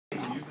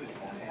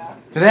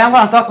Today I'm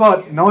going to talk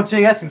about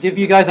Node.js and give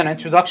you guys an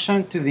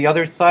introduction to the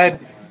other side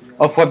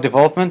of web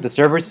development, the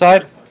server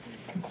side.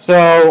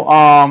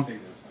 So,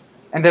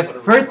 in the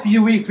first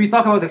few weeks, we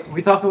talked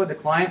about the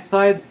client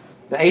side,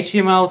 the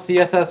HTML,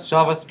 CSS,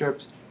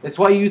 JavaScript. It's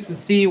what you use to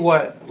see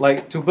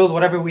to build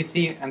whatever we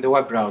see in the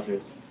web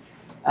browsers.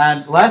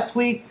 And last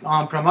week,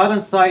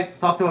 Pramad's side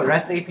talked about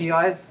REST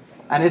APIs,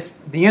 and it's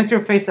the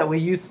interface that we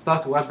use to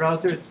talk to web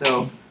browsers.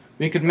 So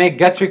we could make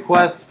GET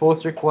requests,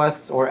 POST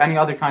requests, or any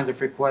other kinds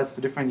of requests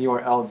to different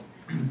URLs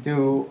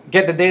to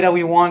get the data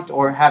we want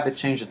or have the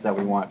changes that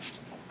we want.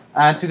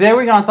 And today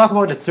we're going to talk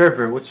about the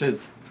server, which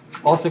is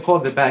also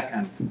called the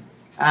backend.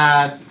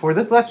 And for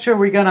this lecture,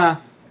 we're going to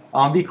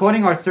be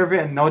coding our server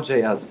in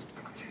Node.js.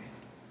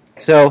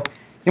 So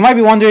you might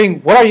be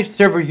wondering, what are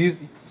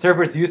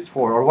servers used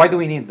for, or why do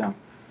we need them?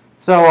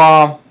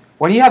 So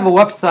when you have a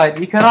website,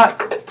 you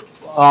cannot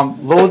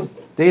load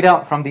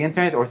data from the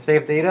internet or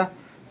save data.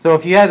 So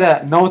if you had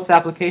a notes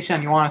application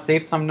and you want to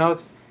save some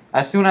notes,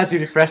 as soon as you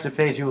refresh the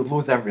page, you would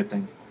lose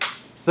everything.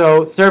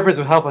 So servers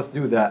will help us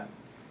do that.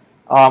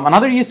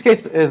 Another use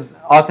case is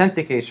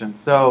authentication.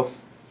 So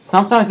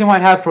sometimes you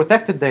might have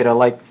protected data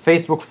like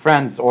Facebook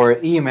friends or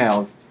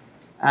emails,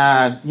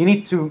 and you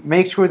need to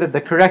make sure that the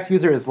correct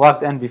user is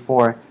logged in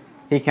before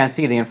he can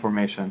see the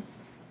information.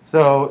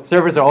 So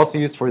servers are also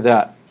used for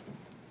that.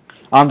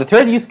 The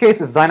third use case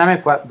is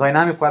dynamic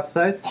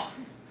websites.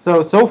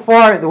 So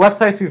far, the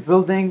websites we're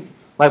building,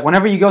 like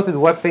whenever you go to the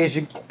web page,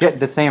 you get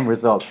the same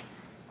result.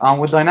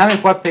 With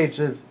dynamic web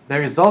pages, the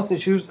results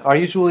are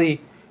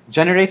usually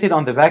generated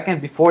on the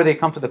backend before they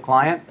come to the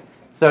client.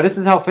 So this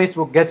is how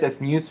Facebook gets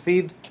its news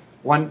feed.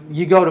 When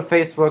you go to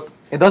Facebook,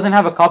 it doesn't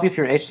have a copy of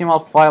your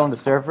HTML file on the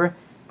server,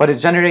 but it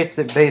generates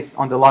it based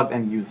on the logged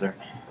in user.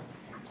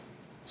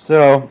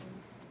 So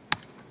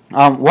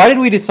why did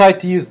we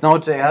decide to use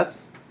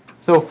Node.js?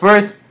 So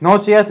first,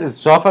 Node.js is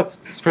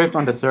JavaScript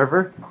on the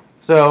server.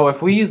 So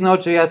if we use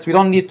Node.js, we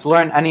don't need to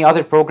learn any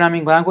other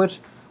programming language.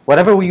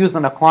 Whatever we use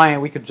on the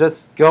client, we could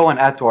just go and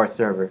add to our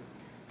server.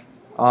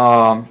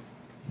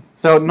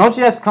 So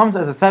Node.js comes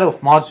as a set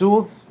of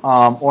modules,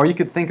 or you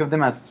could think of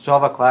them as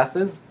Java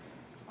classes.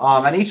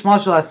 And each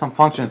module has some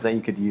functions that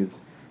you could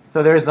use.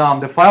 So there's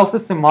the file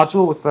system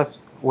module,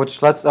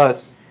 which lets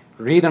us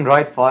read and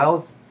write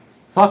files.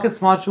 Sockets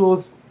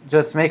modules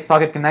just make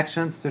socket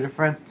connections to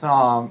different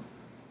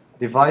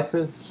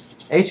devices.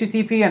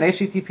 HTTP and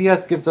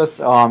HTTPS gives us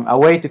a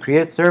way to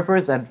create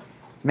servers and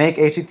make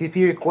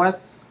HTTP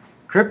requests.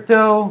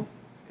 Crypto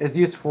is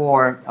used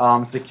for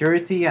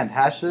security and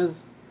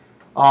hashes.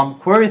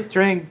 Query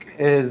string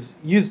is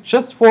used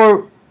just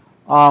for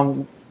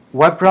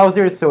web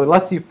browsers, so it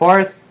lets you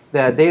parse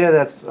the data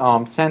that's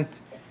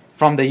sent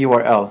from the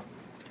URL.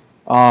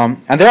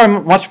 And there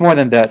are much more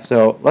than that,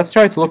 so let's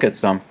try to look at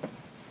some.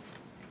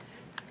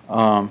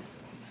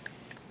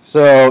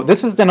 So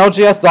this is the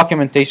Node.js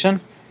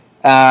documentation,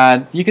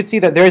 and you can see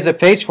that there is a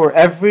page for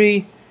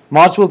every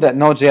module that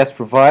Node.js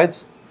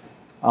provides.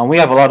 We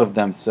have a lot of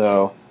them.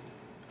 So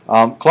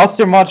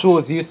cluster module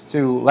is used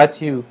to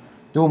let you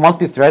do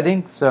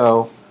multi-threading.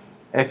 So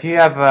if you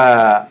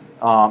have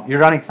you're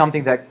running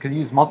something that could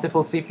use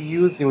multiple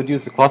CPUs, you would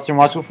use the cluster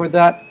module for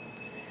that.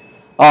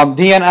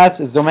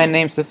 DNS is domain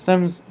name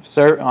systems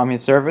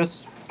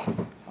service.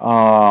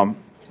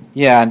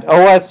 Yeah, and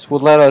OS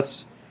would let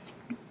us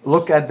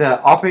look at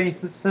the operating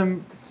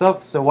system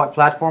stuff. So what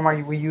platform are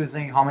we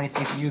using? How many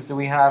CPUs do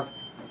we have?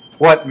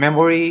 What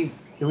memory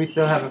do we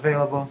still have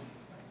available?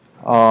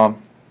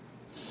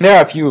 There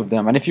are a few of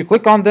them. And if you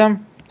click on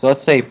them, so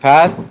let's say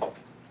path,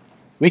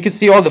 we could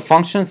see all the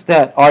functions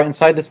that are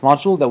inside this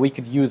module that we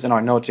could use in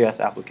our Node.js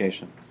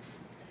application.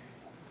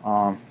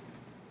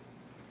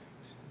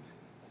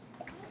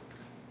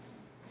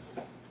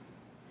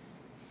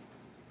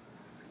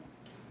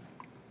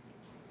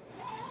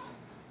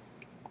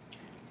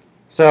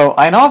 So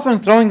I know I've been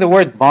throwing the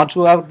word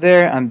module out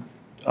there and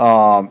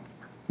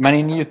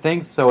many new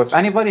things. So if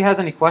anybody has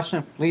any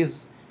question,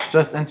 please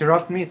just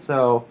interrupt me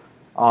so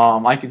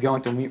I could go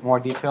into more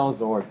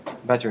details or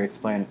better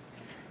explain it.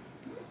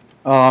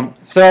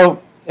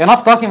 So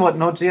enough talking about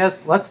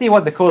Node.js. Let's see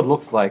what the code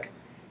looks like.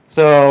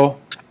 So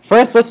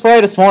first, let's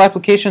write a small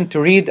application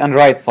to read and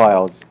write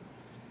files.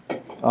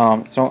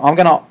 So I'm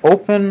going to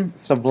open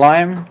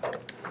Sublime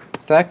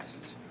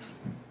Text.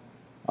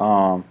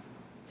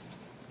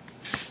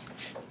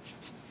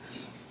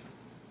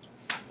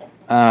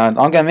 And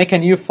I'm going to make a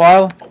new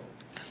file,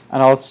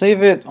 and I'll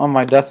save it on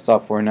my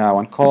desktop for now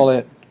and call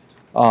it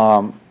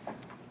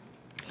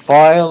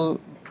file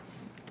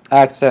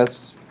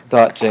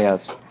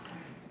access.js.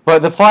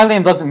 But the file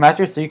name doesn't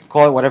matter, so you can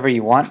call it whatever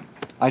you want.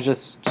 I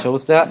just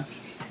chose that.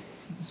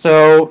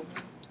 So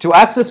to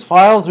access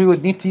files, we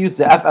would need to use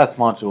the fs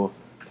module.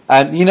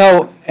 And you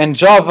know, in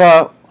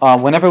Java,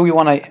 whenever we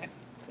want to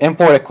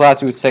import a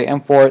class, we would say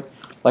import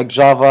like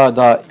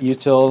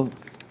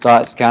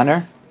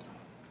java.util.scanner.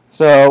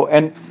 So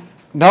in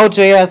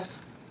Node.js,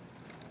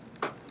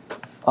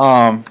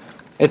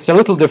 it's a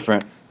little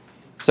different.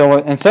 So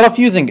instead of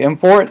using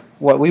import,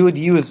 what we would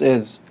use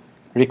is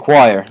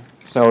require.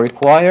 So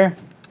require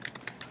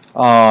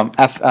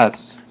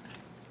fs.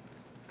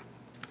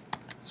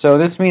 So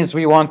this means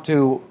we want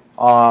to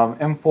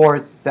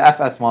import the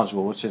fs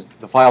module, which is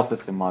the file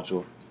system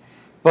module.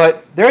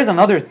 But there is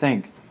another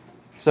thing.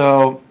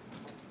 So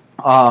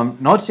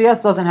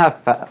Node.js doesn't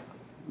have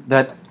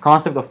that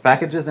concept of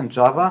packages in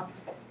Java.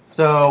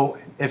 So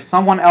if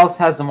someone else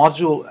has the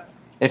module,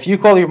 if you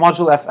call your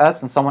module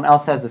fs and someone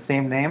else has the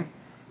same name,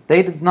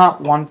 they did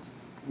not want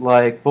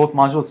like both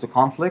modules to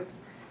conflict.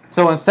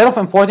 So instead of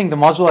importing the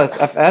module as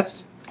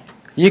fs,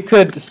 you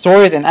could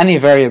store it in any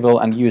variable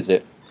and use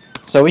it.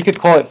 So we could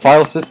call it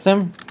file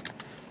system,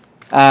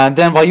 and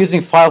then by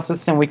using file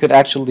system we could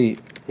actually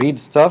read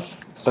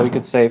stuff. So we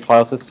could say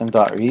file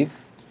system.read,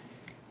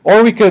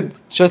 or we could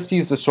just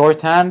use the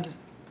shorthand,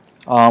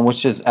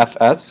 which is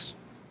fs,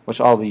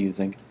 which I'll be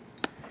using.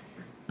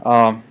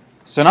 So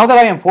now that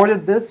I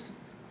imported this,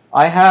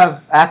 I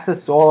have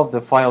access to all of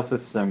the file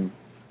system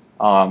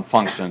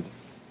functions.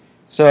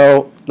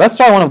 So let's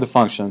try one of the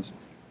functions.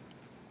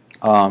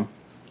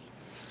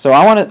 So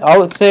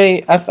I'll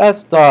say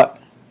fs dot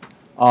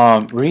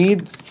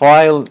read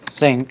file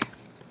sync,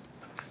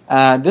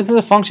 and this is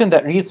a function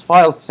that reads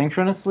files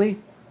synchronously,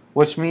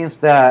 which means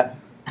that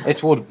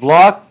it would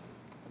block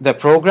the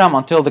program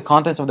until the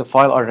contents of the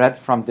file are read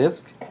from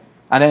disk,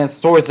 and then it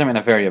stores them in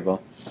a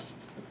variable.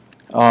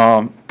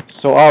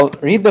 So I'll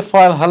read the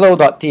file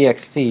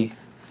hello.txt,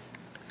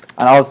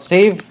 and I'll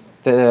save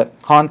the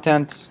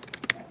content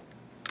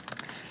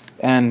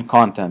and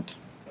content.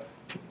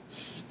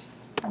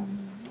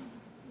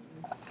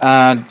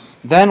 And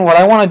then what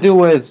I want to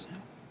do is,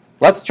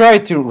 let's try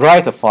to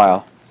write a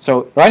file.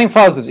 So writing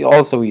files is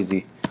also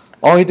easy.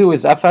 All we do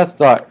is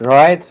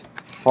fs.write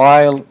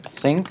file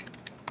sync.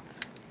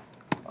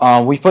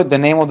 We put the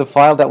name of the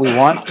file that we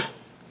want.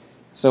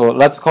 So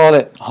let's call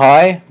it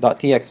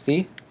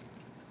hi.txt.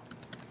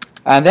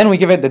 And then we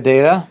give it the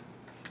data.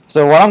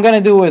 So what I'm going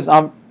to do is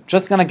I'm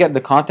just going to get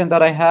the content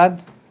that I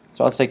had.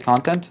 So I'll say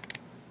content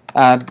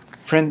and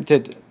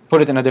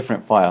put it in a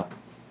different file.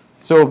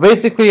 So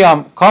basically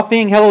I'm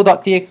copying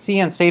hello.txt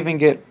and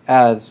saving it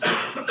as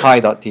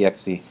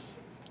hi.txt.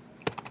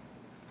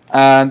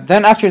 And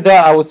then after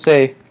that I would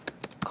say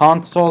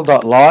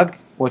console.log,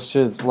 which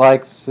is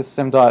like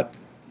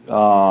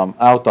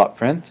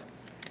system.out.print.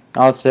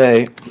 I'll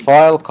say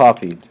file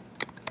copied.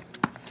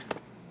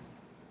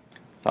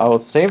 I will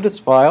save this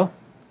file,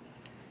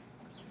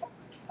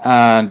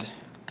 and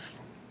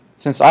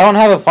since I don't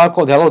have a file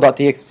called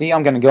hello.txt,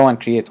 I'm going to go and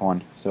create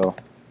one. So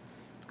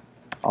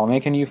I'll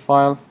make a new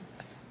file,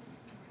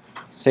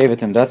 save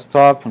it in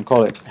desktop, and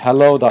call it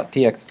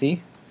hello.txt.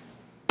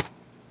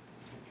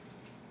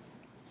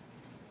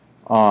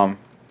 I'll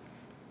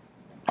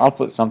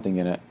put something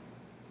in it.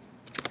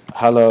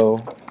 Hello,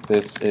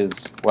 this is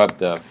web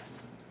dev.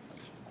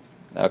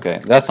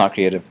 Okay, that's not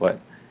creative, but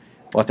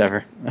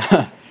whatever.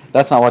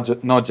 That's not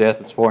what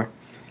Node.js is for.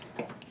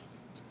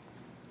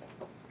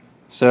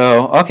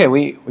 So, okay,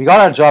 we got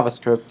our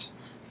JavaScript,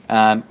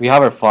 and we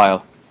have our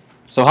file.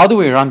 So how do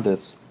we run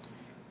this?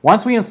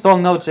 Once we install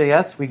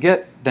Node.js, we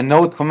get the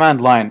Node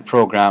command line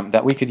program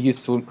that we could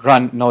use to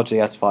run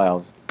Node.js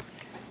files.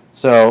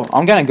 So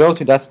I'm going to go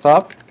to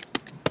desktop,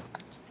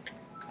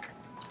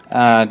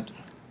 and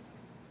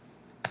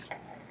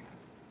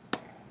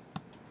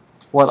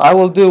what I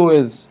will do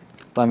is,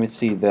 let me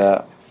see,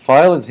 the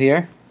file is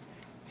here,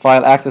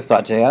 file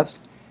access.js.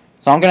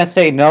 So I'm going to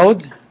say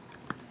node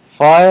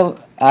file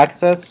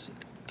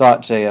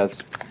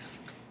access.js.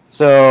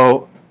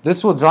 So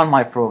this will run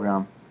my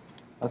program.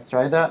 Let's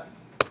try that.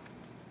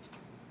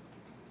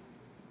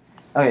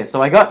 Okay,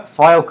 so I got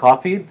file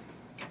copied,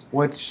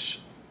 which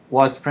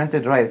was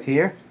printed right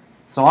here.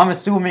 So I'm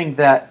assuming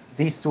that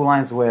these two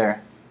lines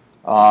were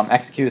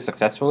executed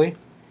successfully.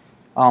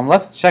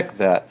 Let's check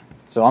that.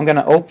 So I'm going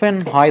to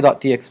open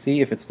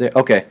hi.txt if it's there.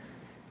 Okay.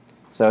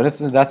 So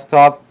this is the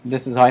desktop.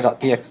 This is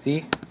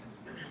hi.txt.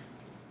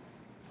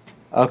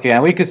 Okay,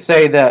 and we could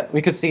see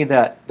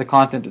that the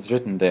content is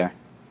written there.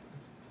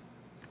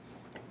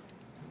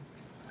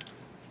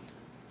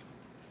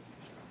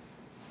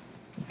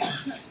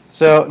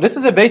 So this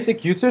is a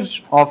basic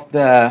usage of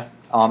the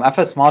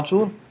FS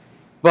module,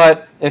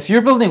 but if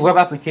you're building web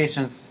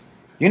applications,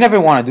 you never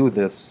want to do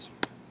this,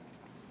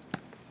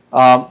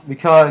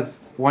 because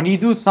when you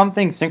do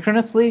something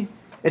synchronously,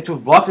 it will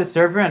block the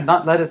server and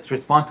not let it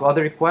respond to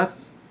other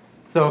requests.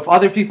 So if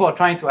other people are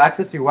trying to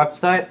access your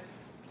website,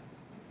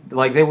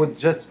 like, they would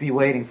just be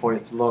waiting for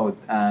it to load,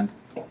 and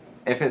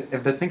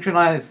if the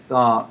synchronized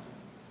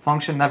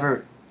function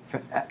never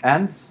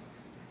ends,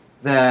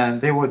 then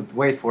they would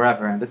wait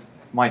forever, and this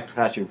might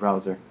crash your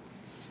browser.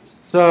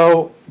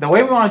 So the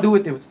way we want to do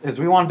it is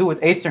we want to do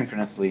it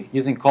asynchronously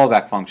using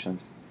callback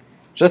functions,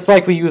 just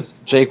like we use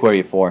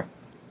jQuery for.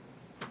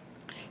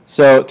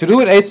 So to do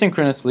it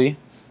asynchronously,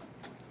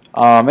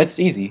 it's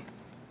easy.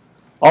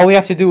 All we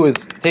have to do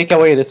is take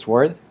away this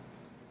word,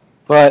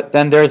 but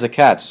then there's a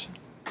catch.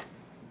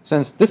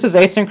 Since this is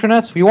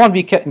asynchronous, we won't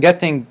be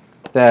getting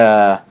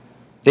the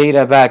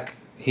data back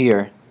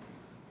here.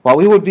 But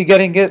we'll be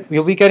getting it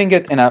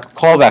in a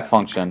callback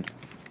function.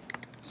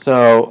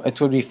 So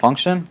it would be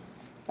function,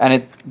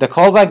 and the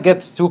callback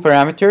gets two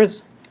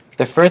parameters.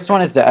 The first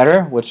one is the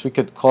error, which we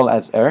could call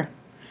as error.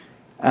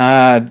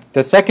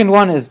 The second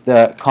one is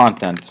the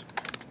content.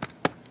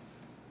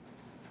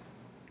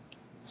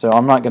 So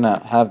I'm not going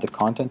to have the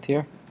content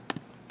here.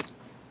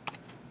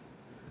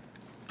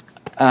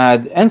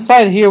 And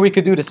inside here, we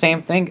could do the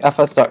same thing,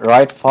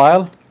 fs.write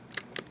file.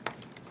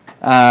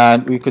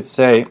 And we could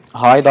say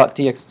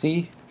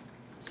hi.txt.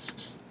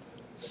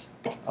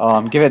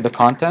 Give it the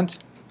content.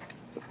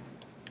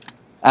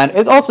 And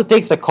it also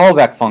takes a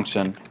callback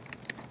function.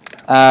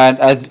 And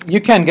as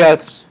you can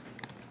guess,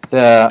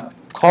 the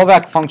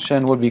callback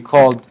function will be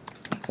called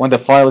when the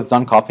file is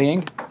done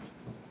copying.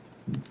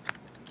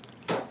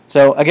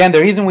 So again,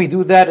 the reason we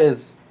do that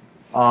is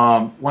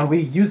when we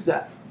use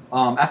the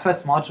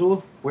fs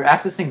module, we're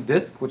accessing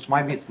disk, which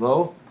might be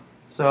slow.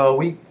 So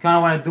we kind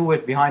of want to do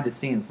it behind the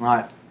scenes,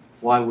 not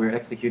while we're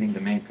executing the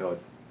main code.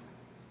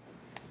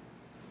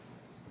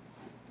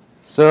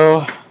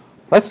 So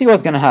let's see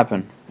what's going to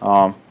happen.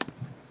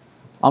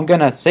 I'm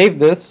going to save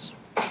this,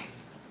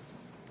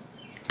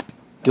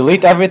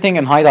 delete everything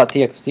in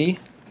hi.txt,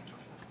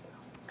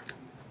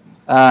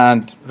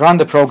 and run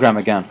the program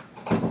again.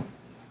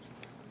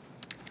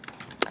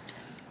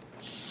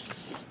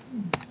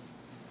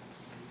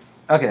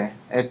 Okay,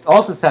 it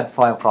also said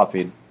file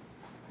copied,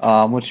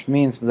 which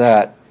means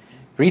that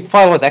read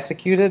file was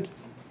executed,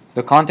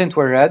 the content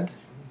were read,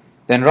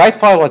 then write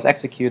file was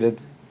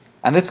executed,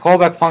 and this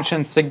callback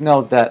function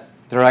signaled that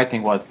the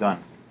writing was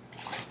done.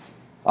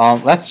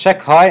 Let's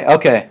check hi.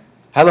 Okay,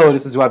 hello,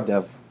 this is web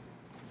dev.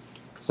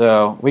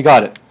 So we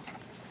got it.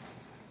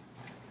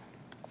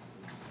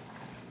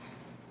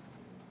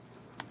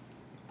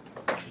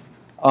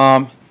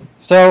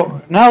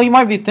 So now you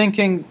might be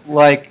thinking,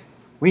 like,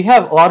 we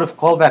have a lot of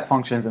callback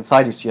functions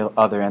inside each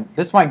other, and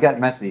this might get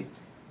messy.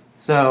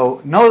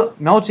 So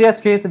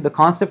Node.js created the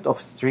concept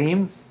of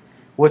streams,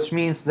 which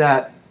means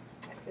that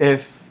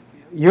if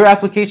your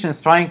application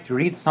is trying to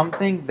read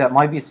something that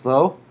might be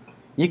slow,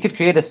 you could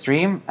create a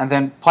stream and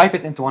then pipe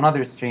it into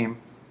another stream,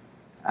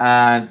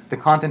 and the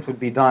content would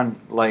be done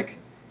like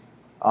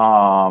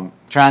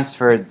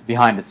transferred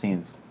behind the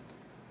scenes.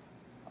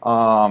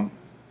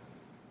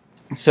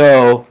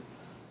 So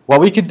what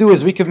we could do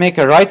is we could make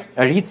a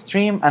read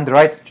stream and a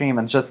write stream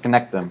and just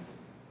connect them.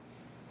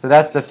 So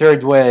that's the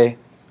third way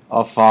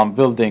of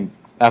building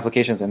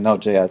applications in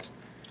Node.js.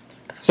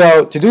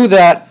 So to do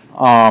that,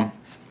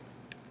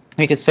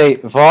 we could say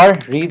var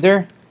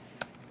reader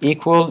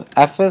equal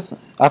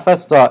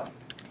fs.create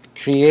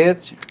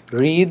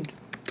read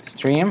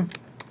stream,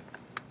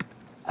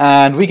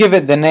 and we give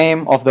it the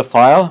name of the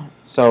file,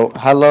 so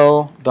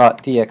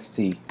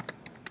hello.txt.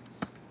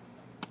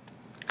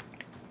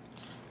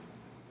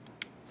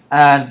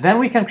 And then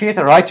we can create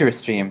a writer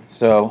stream.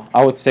 So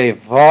I would say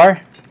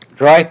var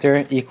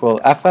writer equal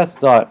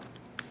fs.create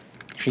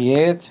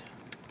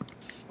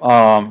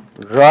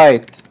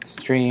write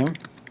stream.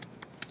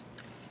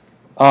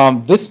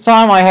 This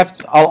time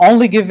I'll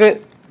only give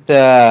it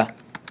the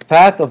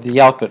path of the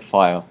output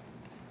file.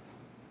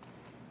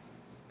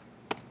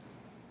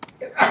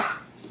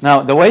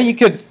 Now the way you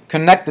could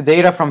connect the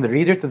data from the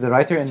reader to the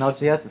writer in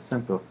Node.js is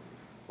simple.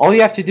 All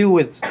you have to do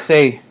is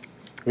say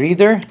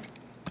reader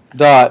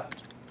dot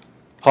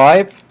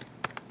pipe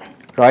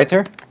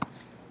writer,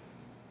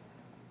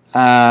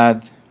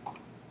 and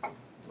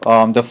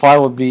the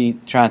file will be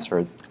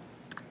transferred.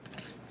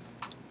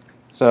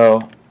 So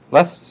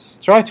let's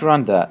try to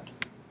run that.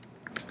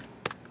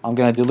 I'm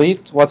going to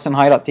delete what's in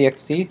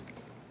hi.txt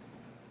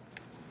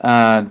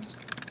and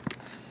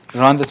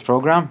run this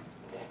program.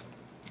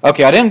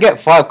 Okay, I didn't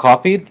get file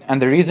copied, and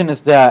the reason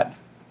is that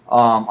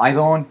I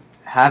don't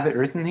have it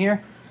written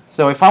here.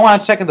 So if I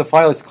want to check if the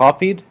file is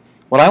copied,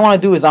 what I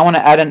want to do is I want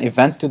to add an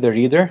event to the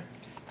reader.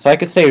 So I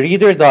could say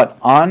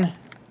reader.onEnd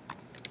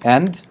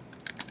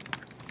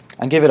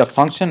and give it a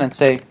function and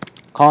say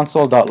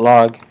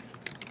console.log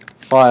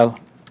file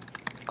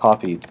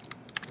copied.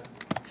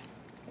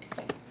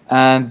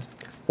 And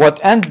what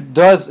end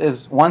does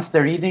is once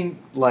the reading,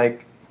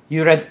 like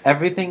you read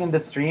everything in the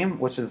stream,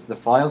 which is the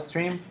file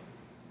stream,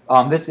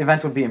 this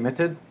event would be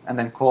emitted, and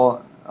then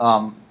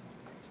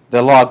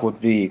the log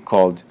would be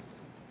called.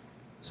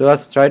 So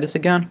let's try this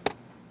again.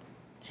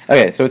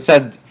 Okay, so it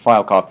said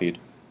file copied.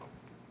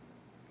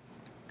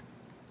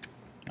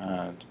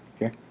 And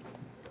here.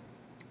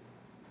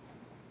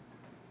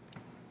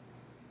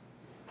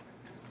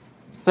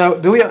 So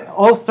do we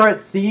all start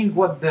seeing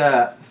what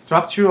the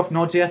structure of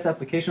Node.js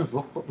applications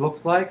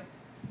looks like?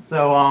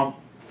 So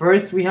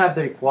first we have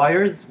the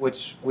requires,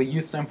 which we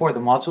use to import the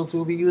modules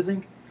we'll be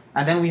using.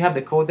 And then we have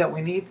the code that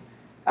we need.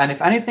 And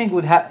if anything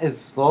is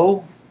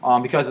slow,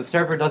 because the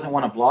server doesn't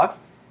want to block,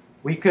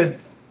 we could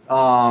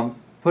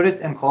put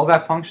it in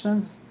callback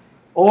functions.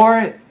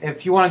 Or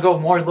if you want to go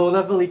more low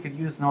level, you could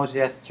use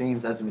Node.js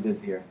streams as we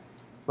did here.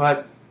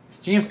 But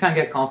streams can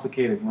get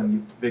complicated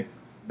when you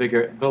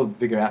build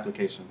bigger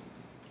applications.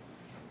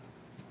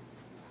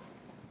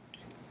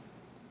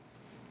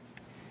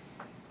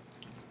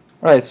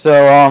 Right,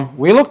 so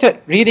we looked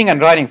at reading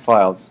and writing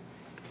files.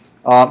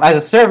 As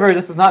a server,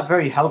 this is not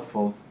very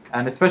helpful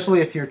And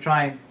especially if you're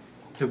trying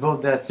to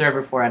build a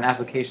server for an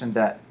application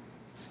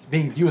that's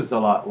being used a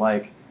lot,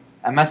 like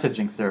a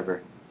messaging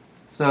server.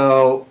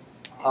 So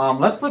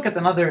let's look at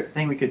another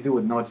thing we could do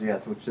with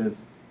Node.js, which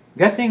is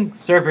getting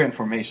server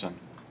information.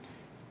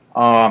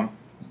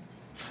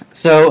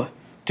 So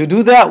to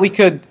do that, we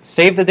could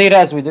save the data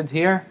as we did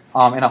here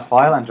in a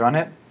file and run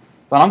it.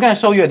 But I'm going to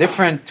show you a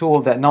different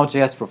tool that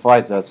Node.js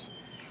provides us,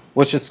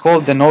 which is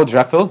called the Node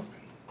REPL.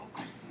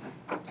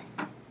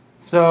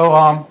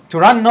 So to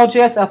run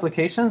Node.js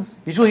applications,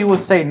 usually you will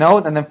say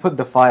Node and then put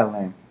the file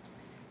name.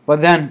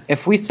 But then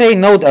if we say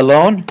Node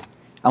alone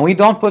and we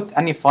don't put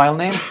any file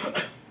name,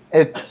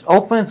 it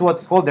opens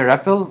what's called the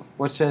REPL,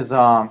 which is,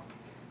 I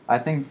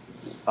think,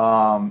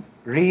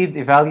 read,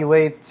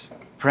 evaluate,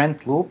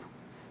 print loop.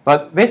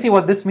 But basically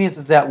what this means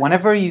is that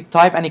whenever you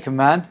type any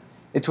command,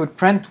 it would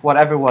print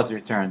whatever was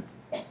returned.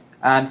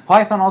 And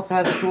Python also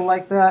has a tool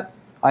like that.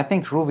 I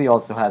think Ruby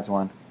also has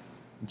one.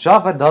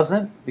 Java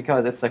doesn't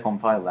because it's a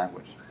compiled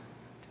language.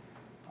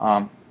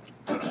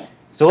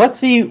 So let's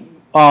see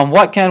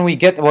what can we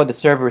get about the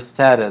server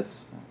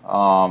status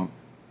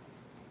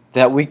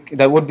that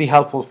would be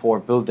helpful for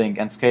building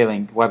and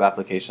scaling web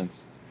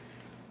applications.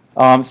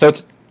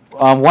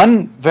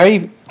 One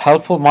very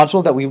helpful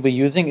module that we'll be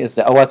using is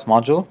the OS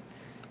module,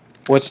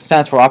 which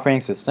stands for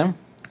operating system.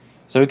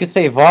 So we could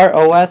say var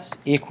OS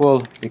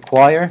equal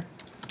require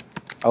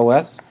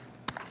OS.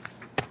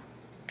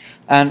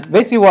 And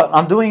basically what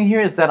I'm doing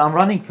here is that I'm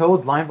running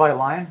code line by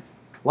line,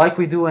 like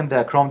we do in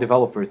the Chrome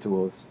developer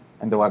tools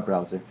in the web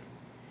browser.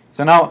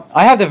 So now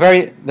I have the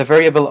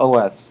variable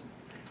OS.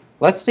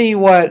 Let's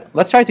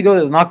try to go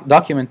to the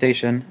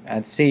documentation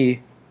and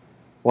see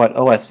what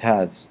OS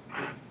has.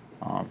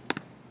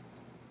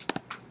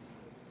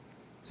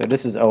 So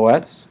this is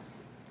OS.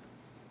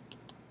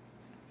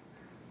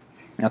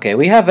 Okay,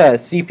 we have a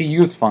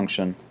CPUs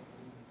function.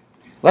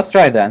 Let's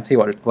try that and see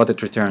what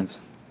it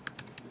returns.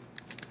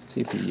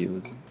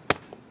 CPUs.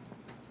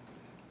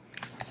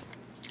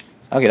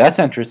 Okay, that's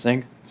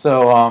interesting.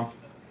 So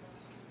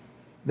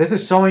this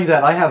is showing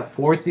that I have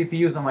 4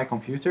 CPUs on my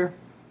computer,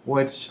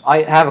 which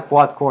I have a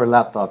quad-core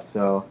laptop,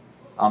 so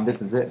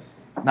this is it.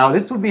 Now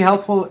this would be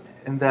helpful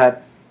in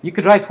that you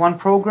could write one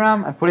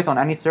program and put it on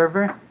any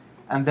server,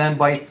 and then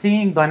by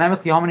seeing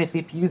dynamically how many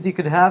CPUs you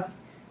could have,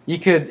 you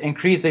could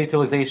increase the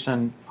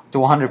utilization to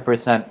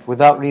 100%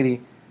 without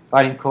really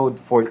writing code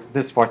for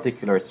this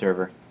particular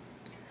server.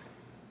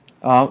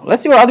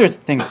 Let's see what other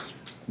things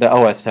the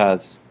OS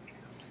has.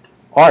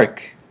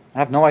 Arc. I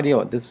have no idea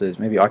what this is.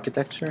 Maybe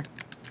architecture?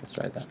 Let's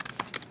try that.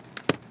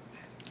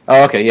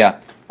 Oh, okay,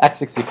 yeah.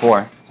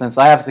 x64. Since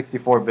I have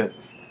 64-bit,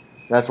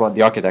 that's what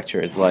the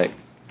architecture is like.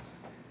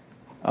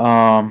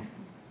 And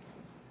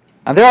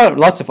there are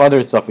lots of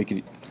other stuff we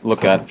could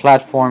look at.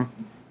 Platform.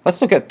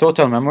 Let's look at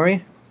total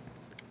memory.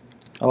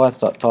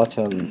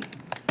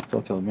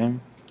 os.total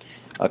mem.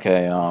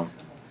 Okay,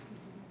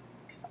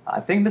 I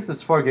think this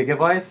is 4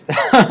 gigabytes,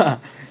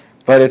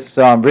 but it's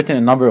written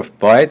in number of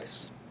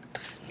bytes.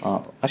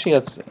 Actually,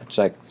 let's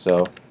check.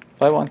 So,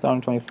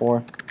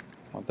 1024,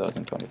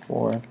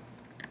 1024,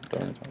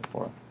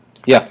 1024.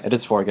 Yeah, it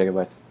is 4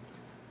 gigabytes.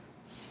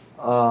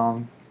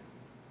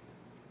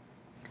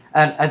 And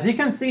as you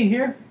can see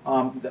here,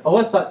 the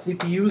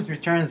os.cpus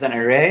returns an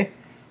array,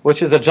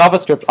 which is a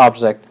JavaScript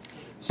object.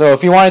 So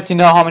if you wanted to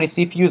know how many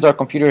CPUs our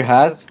computer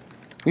has,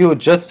 we would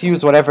just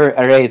use whatever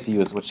array is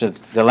used, which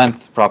is the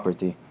length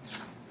property.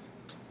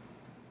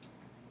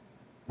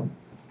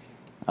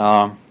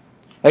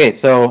 Okay,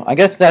 so I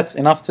guess that's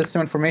enough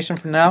system information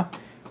for now.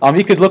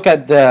 You could look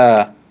at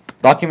the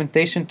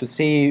documentation to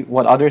see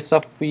what other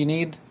stuff we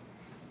need.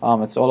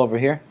 It's all over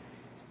here.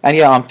 And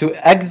yeah,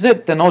 to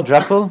exit the Node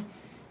REPL,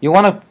 you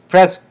want to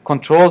press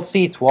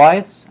Control-C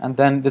twice, and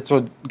then this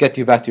will get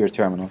you back to your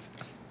terminal.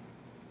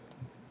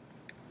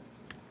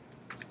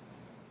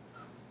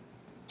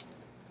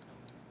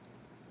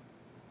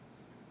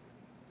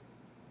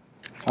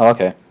 Oh,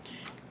 okay.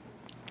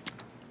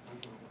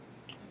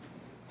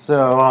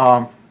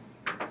 So,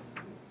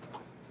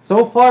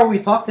 so far we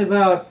talked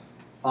about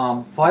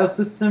file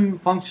system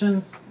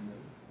functions.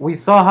 We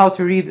saw how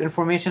to read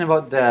information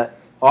about the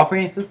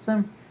operating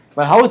system.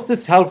 But how is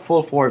this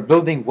helpful for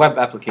building web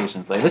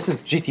applications? Like this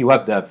is GT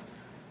Web Dev.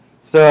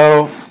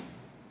 So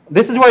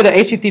this is where the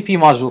HTTP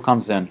module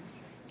comes in.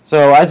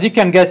 So as you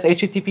can guess,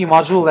 HTTP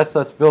module lets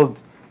us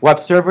build web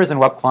servers and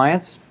web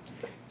clients.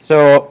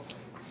 So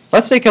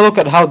let's take a look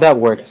at how that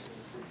works.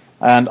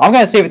 And I'm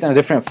going to save it in a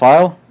different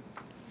file,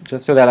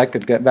 just so that I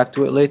could get back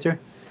to it later.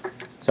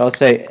 So I'll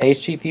say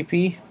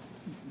HTTP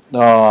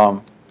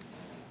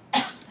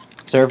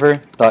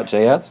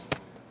server.js.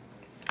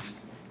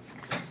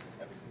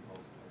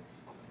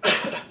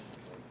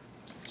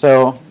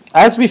 So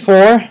as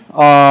before,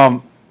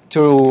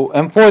 to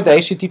import the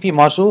HTTP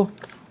module,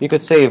 you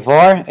could say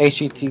var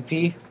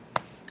HTTP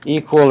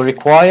equal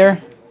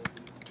require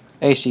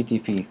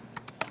HTTP.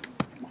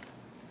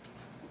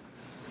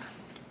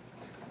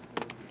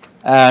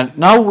 And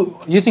now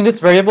using this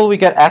variable, we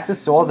get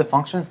access to all the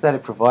functions that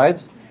it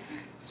provides.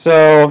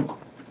 So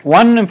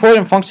one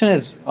important function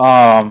is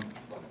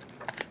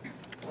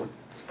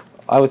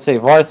I would say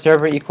var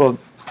server equal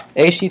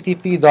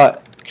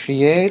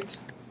http.create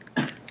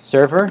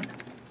server.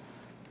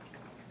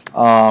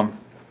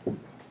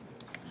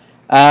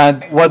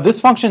 And what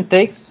this function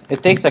takes,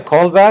 it takes a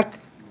callback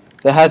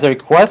that has a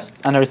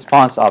request and a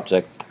response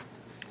object,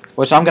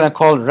 which I'm going to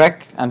call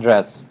rec and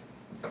res.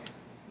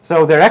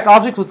 So the rec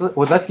object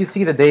would let you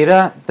see the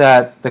data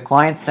that the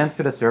client sends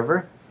to the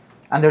server,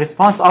 and the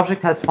response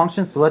object has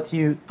functions to let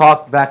you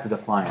talk back to the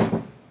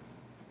client.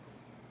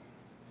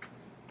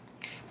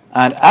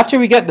 And after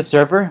we get the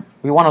server,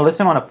 we want to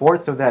listen on a port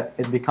so that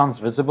it becomes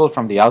visible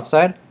from the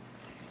outside.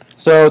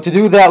 So to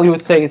do that, we would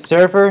say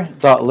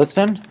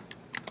server.listen,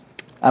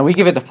 and we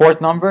give it the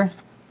port number.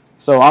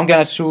 So I'm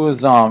going to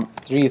choose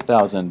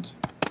 3000.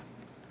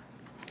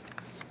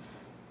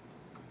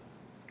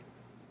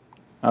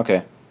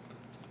 Okay.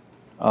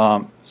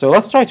 So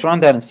let's try to run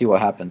that and see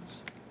what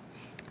happens.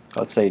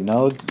 Let's say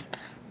node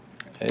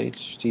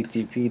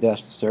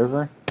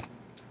http-server.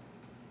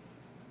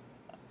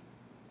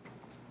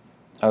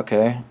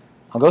 Okay.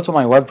 I'll go to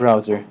my web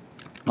browser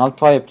and I'll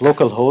type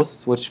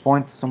localhost, which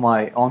points to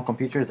my own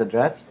computer's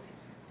address,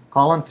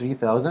 colon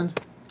 3000.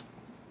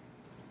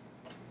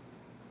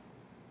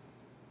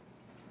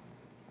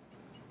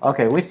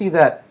 Okay, we see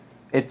that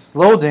it's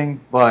loading,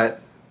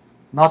 but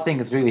nothing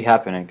is really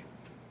happening.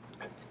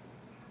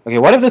 Okay,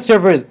 what if the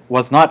server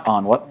was not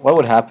on? What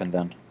would happen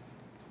then?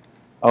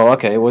 Oh,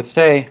 okay, it would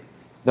say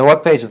the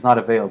web page is not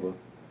available.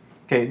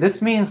 Okay,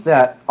 this means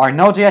that our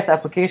Node.js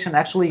application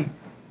actually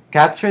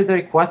captured the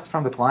request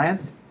from the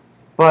client,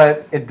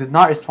 but it did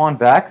not respond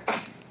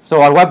back.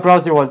 So our web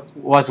browser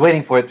was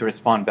waiting for it to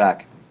respond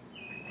back.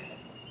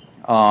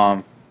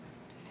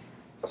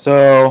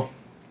 So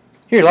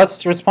here,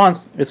 let's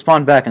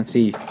respond back and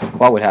see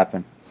what would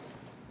happen.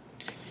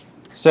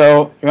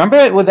 So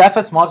remember with the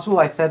FS module,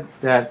 I said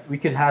that we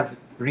could have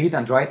read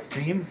and write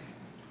streams.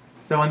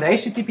 So in the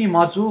HTTP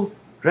module,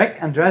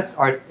 rec and res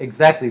are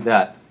exactly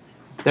that.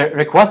 The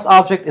request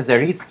object is a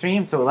read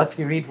stream, so it lets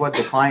you read what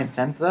the client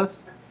sends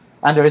us.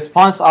 And the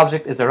response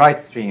object is a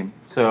write stream,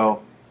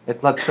 so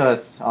it lets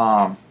us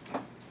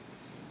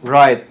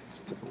write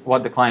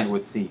what the client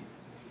would see.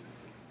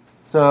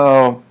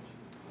 So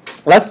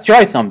let's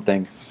try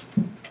something.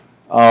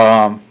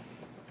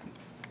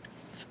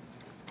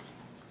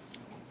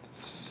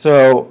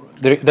 So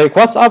the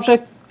request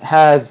object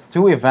has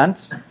two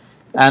events,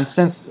 and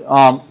since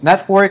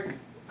network,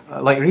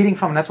 like reading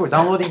from network,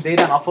 downloading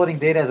data and uploading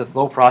data is a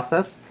slow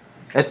process,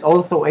 it's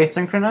also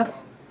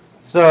asynchronous.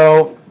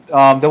 So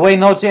the way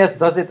Node.js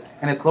does it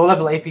in its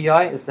low-level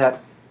API is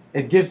that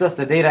it gives us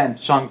the data in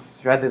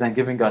chunks rather than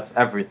giving us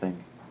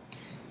everything.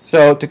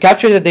 So to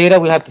capture the data,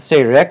 we'll have to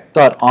say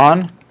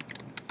rec.on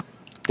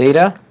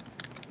data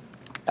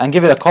and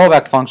give it a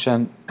callback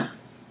function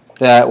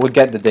that would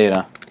get the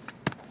data.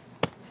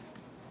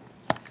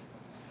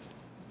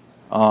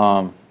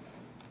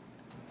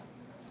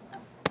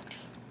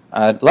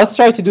 Let's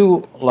try to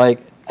do like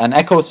an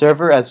echo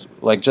server as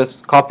like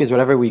just copies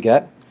whatever we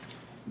get.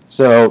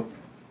 So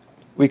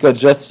we could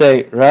just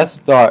say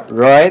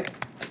res.write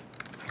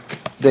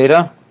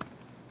data.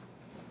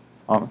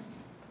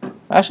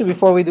 Actually,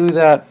 before we do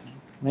that,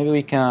 maybe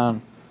we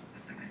can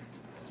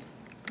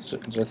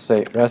just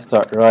say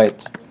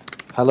res.write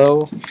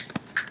hello.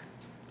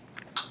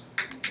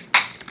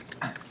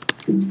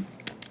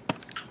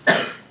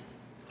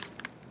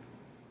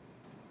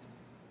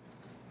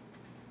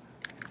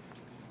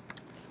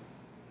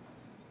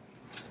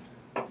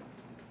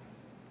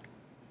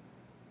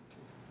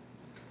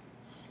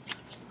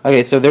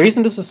 Okay, so the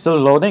reason this is still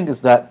loading is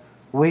that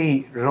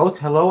we wrote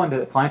hello and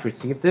the client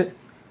received it,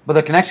 but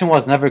the connection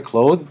was never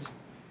closed.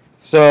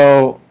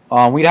 So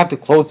we'd have to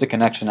close the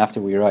connection after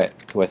we write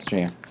to a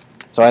stream.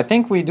 So I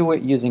think we do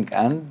it using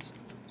end.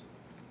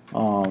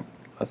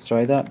 Let's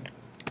try that.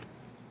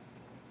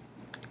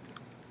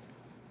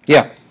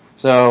 Yeah,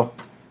 so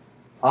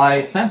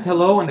I sent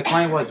hello and the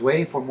client was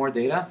waiting for more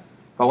data.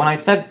 But when I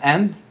said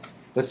end,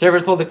 the server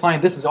told the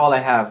client, this is all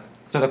I have.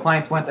 So the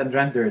client went and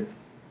rendered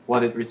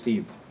what it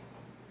received.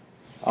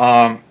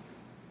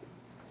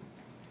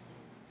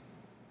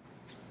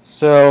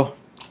 So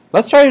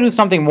let's try to do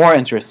something more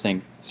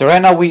interesting. So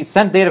right now we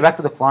send data back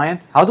to the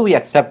client. How do we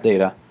accept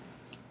data?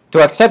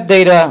 To accept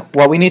data,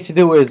 what we need to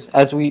do is,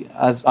 as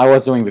I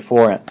was doing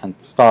before and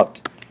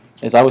stopped,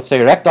 is I would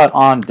say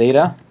rec.on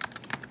data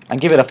and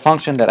give it a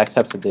function that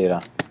accepts the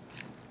data.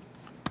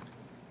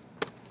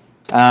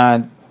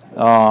 And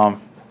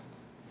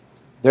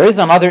there is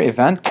another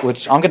event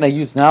which I'm going to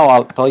use now.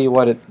 I'll tell you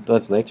what it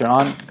does later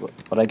on,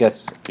 but I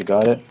guess you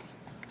got it.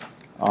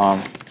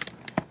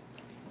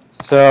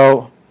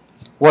 So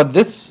what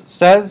this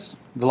says,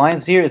 the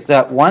lines here, is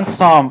that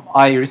once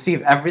I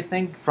receive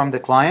everything from the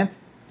client,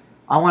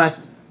 I want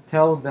to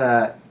tell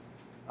the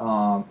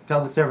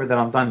server that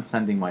I'm done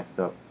sending my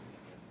stuff.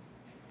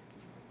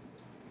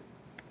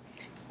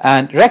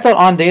 And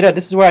rec.on data,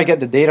 this is where I get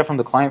the data from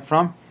the client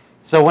from.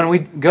 So when we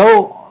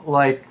go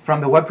like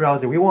from the web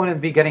browser, we won't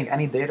be getting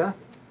any data.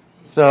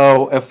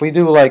 So if we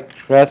do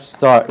like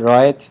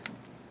res.write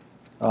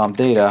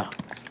data,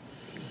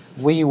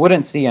 we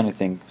wouldn't see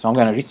anything. So I'm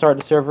going to restart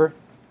the server.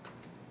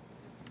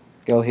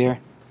 Go here.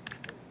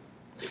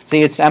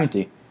 See, it's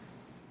empty.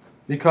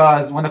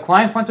 Because when the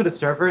client went to the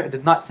server, it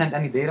did not send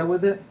any data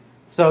with it.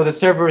 So the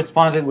server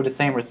responded with the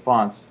same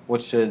response,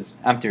 which is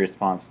empty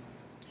response.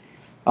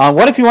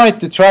 What if you wanted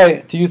to try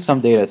to use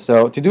some data?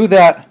 So to do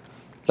that,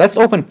 let's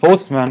open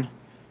Postman.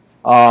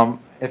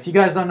 If you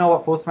guys don't know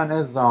what Postman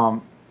is,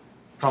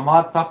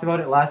 Hamadeh talked about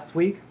it last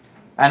week.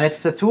 And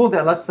it's a tool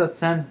that lets us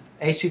send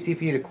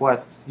HTTP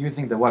requests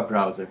using the web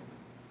browser.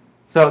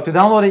 So to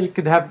download it, you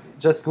could have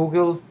just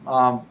Google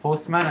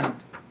Postman, and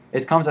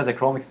it comes as a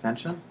Chrome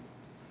extension.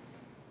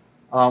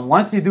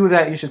 Once you do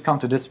that, you should come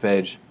to this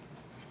page.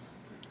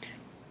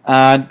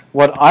 And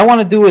what I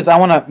want to do is I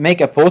want to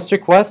make a post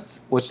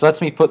request, which lets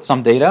me put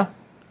some data.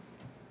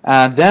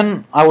 And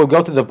then I will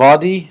go to the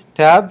body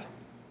tab.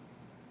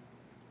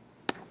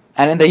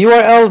 And in the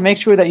URL, make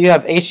sure that you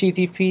have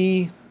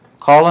http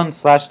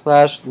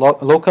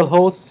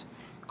 ://localhost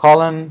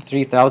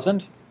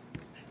 3000.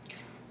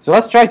 So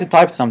let's try to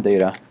type some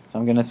data. So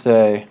I'm going to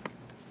say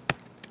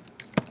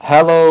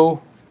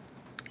hello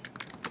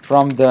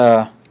from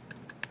the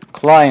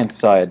client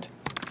side.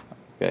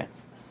 Okay,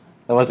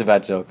 that was a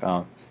bad joke,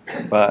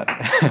 but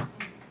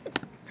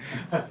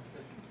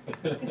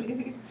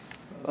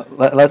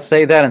let's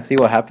say that and see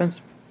what happens.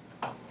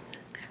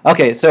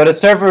 Okay, so the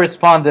server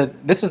responded.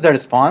 This is the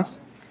response,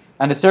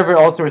 and the server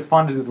also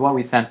responded with what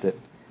we sent it.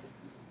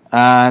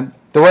 And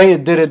the way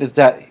it did it is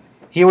that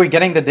here we're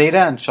getting the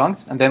data in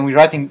chunks, and then we're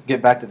writing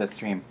get back to the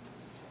stream.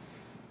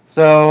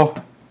 So,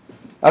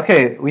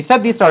 okay, we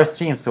said these are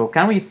streams, so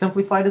can we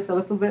simplify this a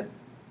little bit?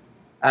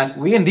 And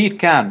we indeed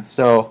can.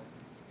 So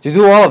to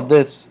do all of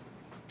this,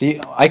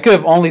 I could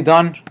have only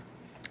done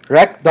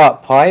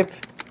rec.pipe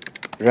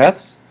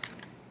res,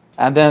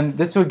 and then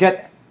this will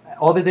get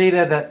all the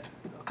data that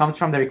comes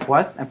from the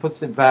request and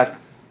puts it back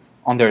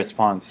on the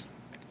response.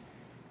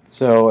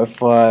 So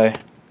if I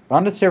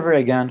run the server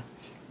again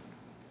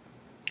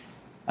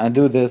and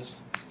do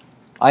this,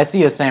 I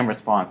see the same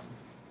response.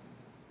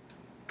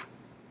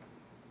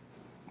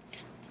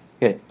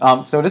 Okay,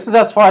 so this is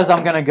as far as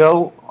I'm going to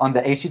go on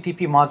the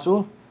HTTP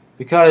module,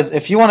 because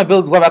if you want to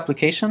build web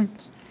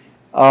applications,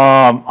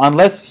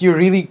 unless you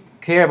really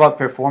care about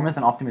performance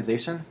and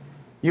optimization,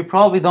 you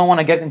probably don't want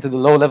to get into the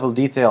low-level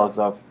details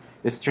of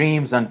the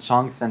streams and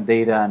chunks and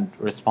data and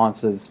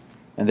responses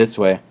in this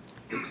way.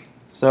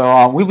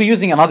 So we'll be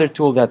using another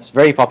tool that's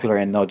very popular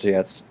in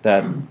Node.js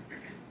that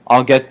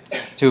I'll get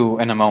to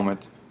in a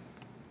moment.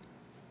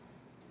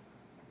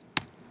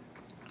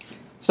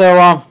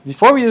 So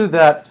before we do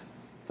that,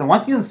 so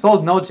once you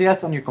installed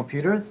Node.js on your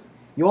computers,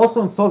 you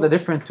also installed a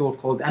different tool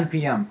called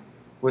NPM,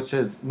 which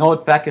is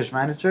Node Package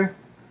Manager.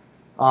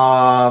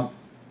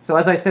 So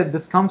as I said,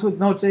 this comes with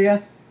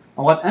Node.js.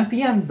 And what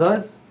NPM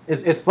does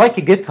is it's like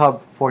a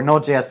GitHub for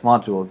Node.js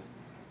modules.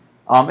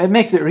 It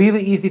makes it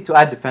really easy to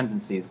add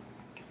dependencies.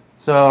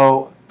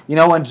 So, you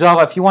know, in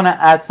Java, if you want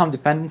to add some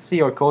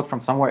dependency or code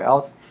from somewhere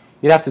else,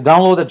 you'd have to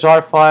download a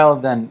jar file,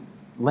 then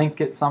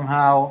link it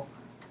somehow,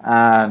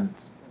 and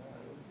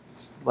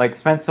like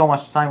spend so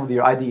much time with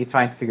your IDE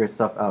trying to figure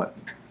stuff out.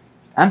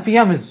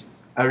 NPM is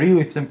a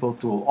really simple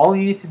tool. All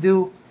you need to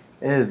do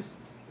is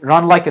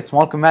run like a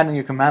small command in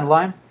your command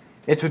line.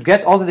 It would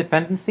get all the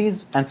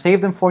dependencies and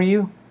save them for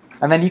you,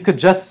 and then you could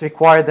just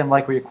require them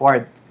like we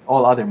required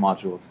all other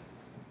modules.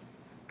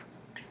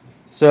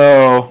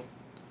 So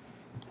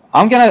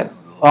I'm going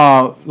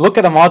to look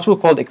at a module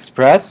called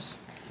Express,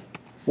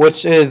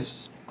 which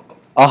is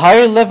a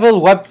higher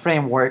level web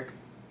framework.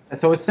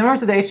 So it's similar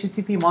to the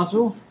HTTP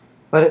module,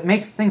 but it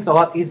makes things a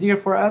lot easier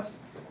for us.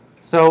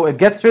 So it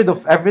gets rid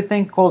of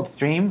everything called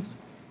streams,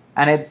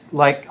 and it's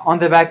like on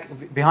the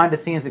back, behind the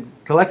scenes, it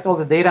collects all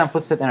the data and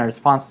puts it in a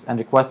response and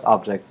request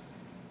objects.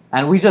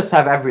 And we just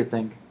have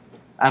everything.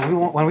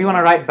 And when we want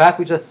to write back,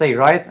 we just say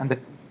write, and the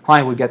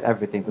client will get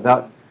everything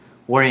without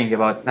worrying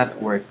about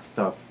network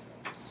stuff.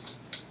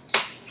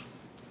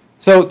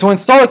 So to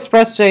install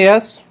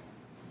express.js,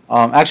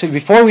 actually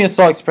before we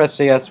install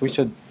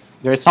express.js,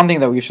 there is something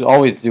that we should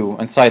always do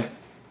inside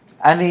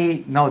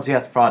any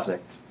Node.js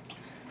project.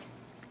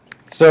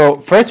 So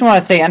first we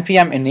want to say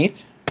npm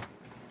init.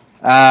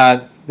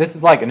 This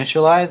is like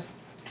initialize.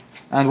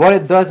 And what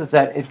it does is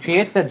that it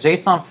creates a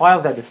JSON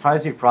file that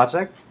describes your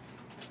project.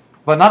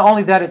 But not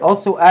only that, it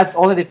also adds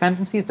all the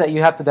dependencies that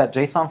you have to that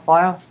JSON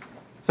file,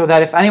 so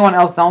that if anyone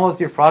else downloads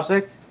your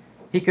project,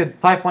 he could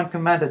type one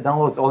command that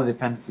downloads all the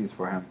dependencies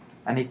for him,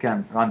 and he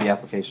can run the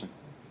application.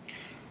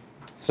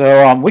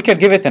 So we could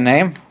give it a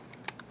name.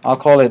 I'll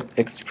call it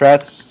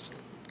Express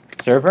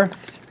Server.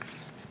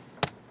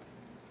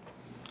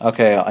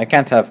 Okay, I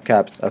can't have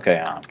caps.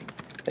 Okay,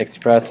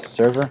 Express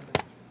Server.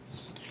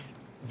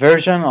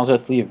 Version, I'll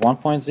just leave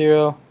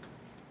 1.0.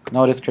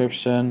 No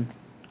description.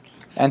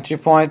 Entry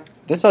point.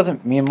 This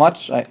doesn't mean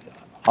much.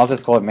 I'll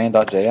just call it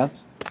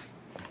main.js.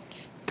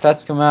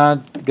 Test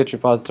command, git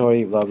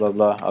repository, blah, blah,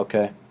 blah.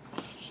 Okay.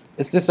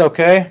 Is this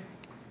okay?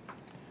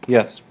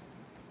 Yes.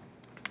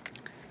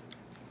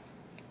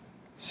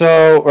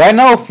 So right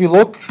now, if you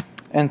look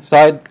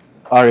inside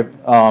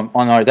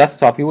on our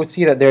desktop, you would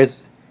see that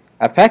there's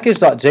a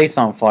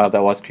package.json file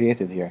that was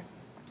created here.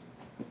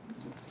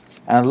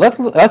 And let's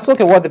look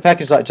at what the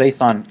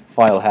package.json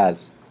file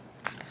has.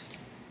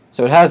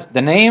 So it has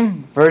the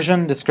name,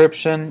 version,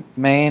 description,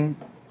 main,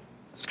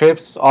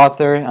 scripts,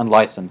 author, and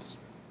license.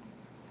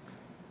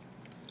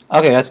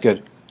 Okay, that's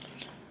good.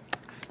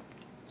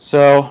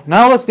 So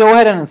now let's go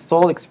ahead and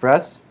install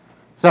Express.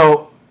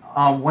 So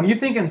when you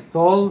think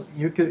install,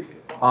 you could.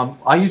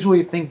 I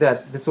usually think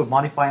that this would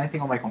modify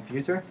anything on my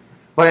computer,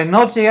 but in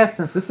Node.js,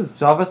 since this is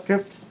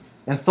JavaScript,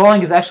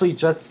 installing is actually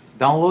just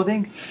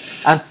downloading,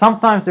 and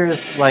sometimes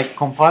there's like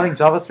compiling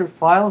JavaScript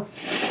files,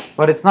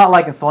 but it's not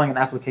like installing an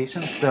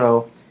application.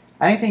 So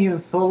anything you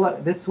install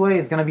this way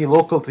is going to be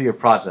local to your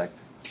project.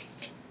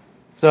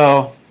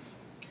 So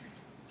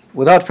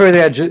without further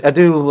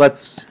ado,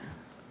 let's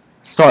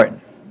start.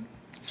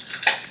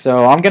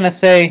 So I'm going to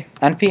say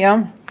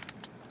npm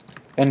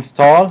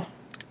install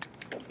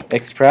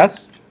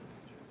express,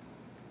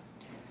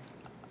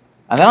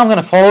 and then I'm going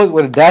to follow it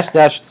with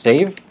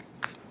 --save,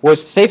 which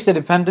saves the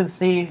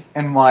dependency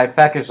in my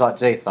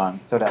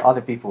package.json so that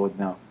other people would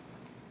know.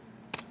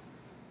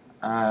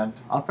 And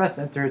I'll press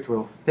enter. It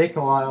will take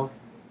a while.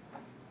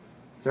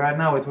 So right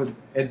now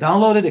it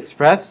downloaded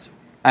Express,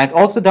 and it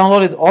also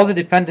downloaded all the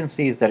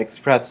dependencies that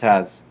Express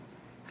has.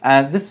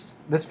 And this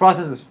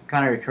process is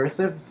kind of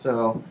recursive,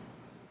 so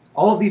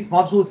all of these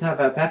modules have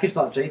a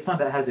package.json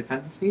that has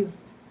dependencies,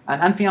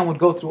 and npm would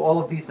go through all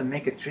of these and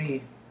make a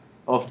tree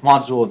of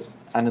modules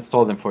and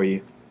install them for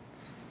you.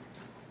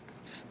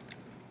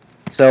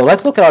 So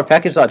let's look at our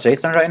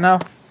package.json right now.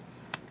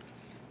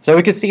 So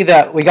we can see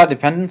that we got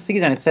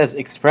dependencies, and it says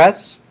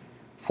Express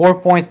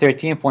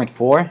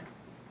 4.13.4.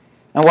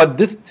 And what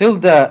this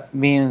tilde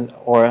means,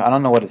 or I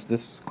don't know what is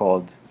this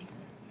called.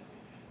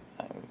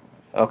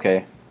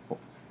 Okay.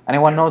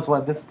 Anyone knows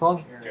what this is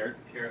called? Caret.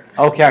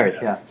 Oh, caret,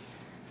 yeah.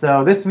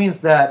 So this means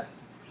that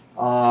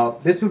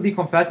this would be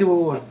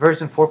compatible with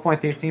version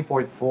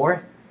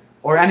 4.13.4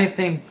 or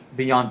anything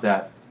beyond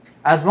that,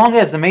 as long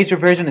as the major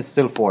version is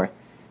still 4.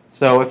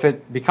 So if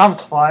it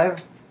becomes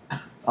 5,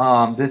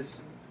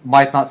 this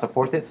might not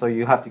support it, so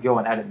you have to go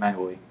and add it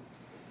manually.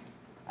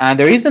 And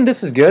the reason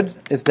this is good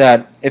is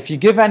that if you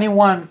give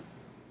anyone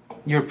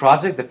your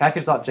project, the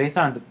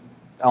package.json,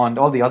 and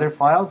all the other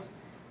files,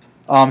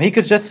 he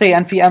could just say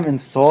npm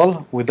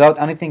install without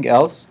anything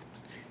else.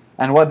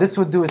 And what this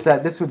would do is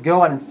that this would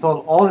go and install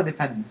all the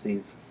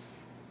dependencies.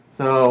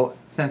 So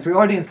since we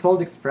already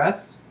installed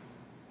Express,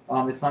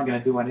 it's not going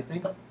to do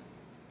anything.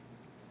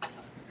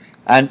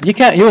 And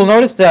you'll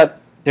notice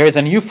that there is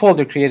a new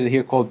folder created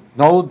here called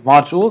Node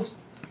Modules,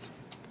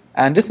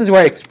 and this is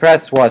where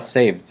Express was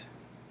saved.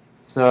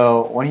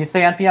 So when you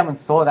say npm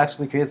install, it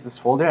actually creates this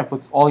folder and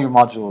puts all your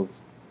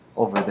modules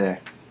over there.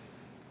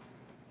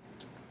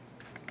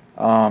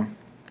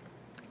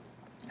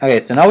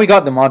 Okay, so now we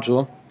got the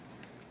module.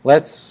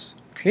 Let's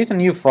create a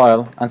new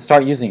file and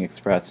start using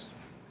Express.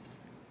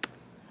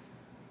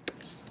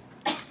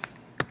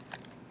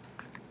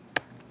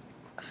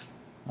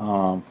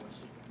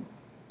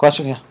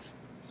 Question? Yeah.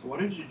 So what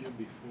did you do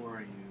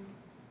before you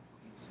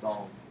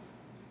installed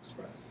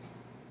Express?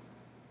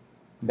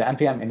 The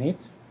npm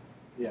init?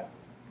 Yeah.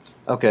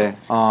 Okay.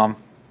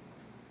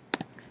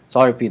 So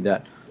I'll repeat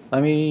that.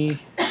 Let me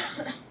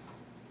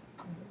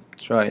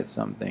try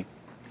something.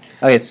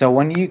 Okay, so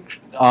when you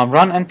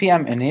run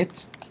npm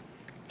init,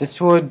 this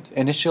would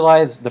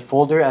initialize the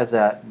folder as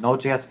a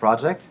Node.js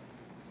project.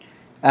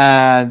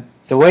 And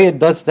the way it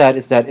does that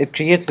is that it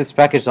creates this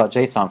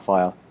package.json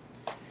file.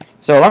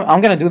 So I'm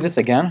going to do this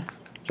again,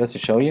 just to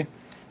show you.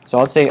 So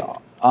I'll say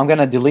I'm going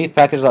to delete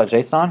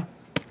package.json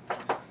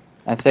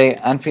and say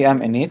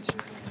npm init.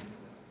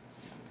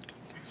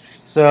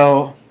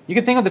 So you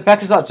can think of the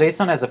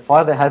package.json as a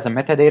file that has a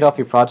metadata of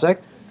your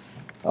project.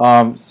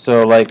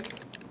 So like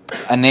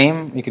a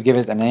name, you could give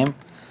it a name,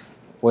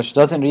 which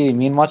doesn't really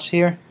mean much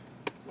here.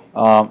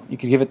 You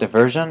could give it the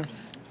version.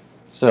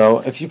 So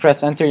if you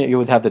press enter, you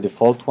would have the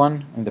default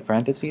one in the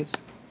parentheses.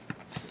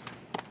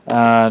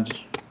 And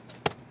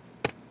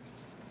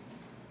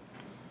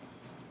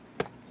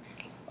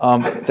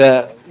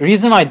the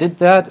reason I did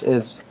that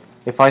is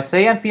if I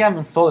say npm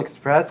install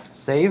express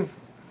save,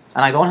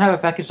 and I don't have a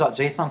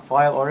package.json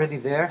file already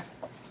there,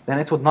 then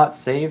it would not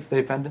save the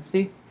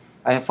dependency.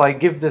 And if I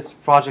give this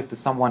project to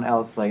someone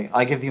else, like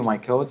I give you my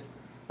code,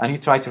 and you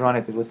try to run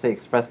it, it would say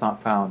express not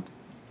found.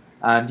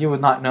 And you would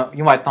not know,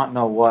 you might not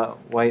know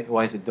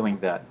why is it doing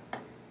that.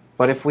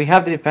 But if we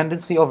have the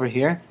dependency over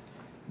here,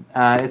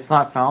 and it's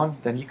not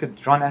found, then you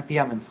could run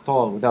npm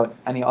install without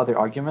any other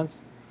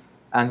arguments,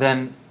 and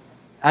then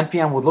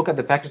npm would look at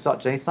the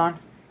package.json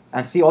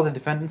and see all the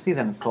dependencies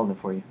and install them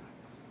for you.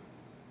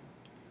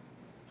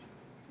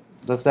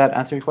 Does that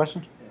answer your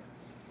question?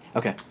 Yeah.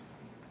 Okay.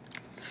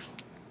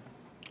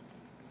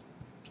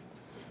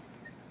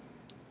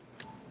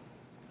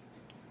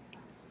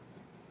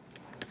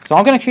 So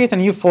I'm going to create a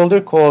new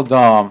folder called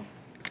a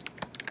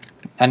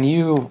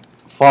new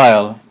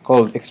file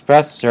called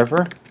express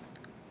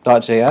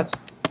server.js.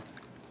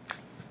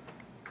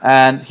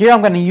 And here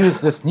I'm going to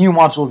use this new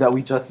module that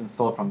we just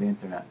installed from the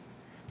internet.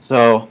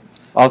 So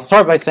I'll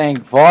start by saying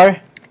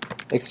var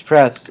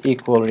express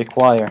equal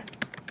require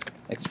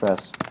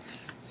express.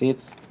 See,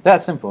 it's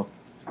that simple.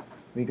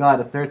 We got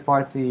a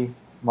third-party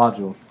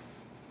module.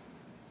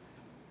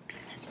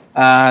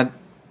 And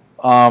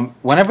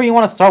whenever you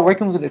want to start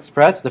working with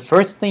Express, the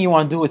first thing you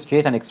want to do is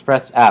create an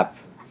Express app.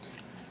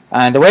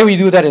 And the way we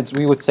do that is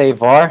we would say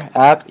var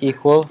app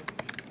equal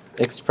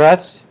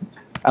Express,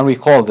 and we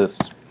call this.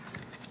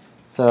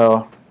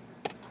 So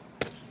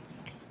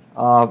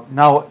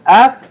now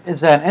app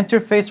is an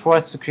interface for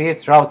us to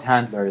create route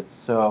handlers.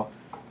 So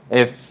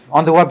if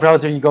on the web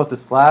browser you go to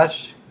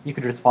slash, you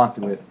could respond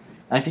to it.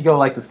 And if you go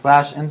like to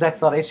slash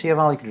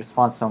index.html, you could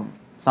respond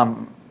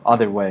some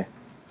other way.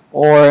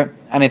 Or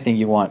anything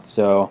you want.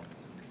 So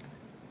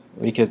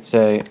we could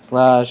say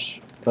slash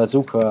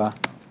bazooka,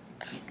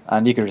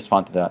 and you could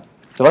respond to that.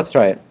 So let's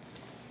try it.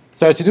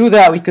 So to do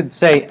that, we could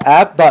say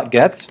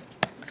app.get,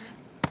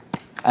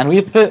 and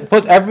we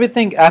put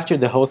everything after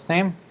the host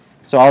name.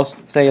 So I'll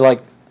say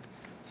like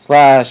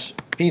slash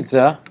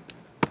pizza,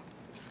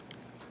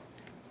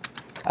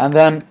 and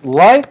then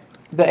like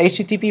the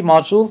HTTP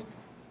module,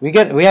 we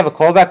have a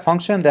callback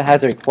function that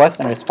has a request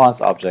and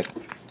response object.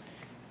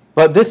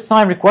 But this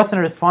time, request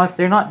and response,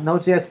 they're not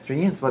Node.js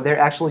streams, but they're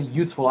actually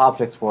useful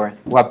objects for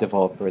web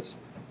developers.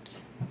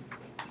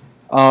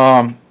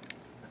 And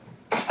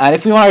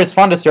if we want to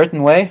respond a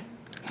certain way,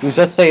 we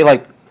just say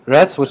like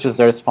res, which is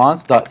the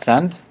response, dot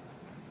send.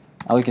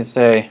 And we can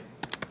say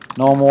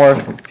no more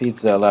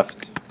pizza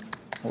left,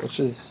 which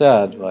is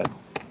sad, but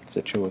it's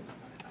the truth.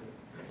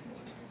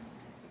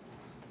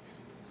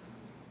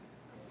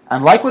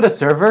 And like with a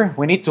server,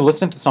 we need to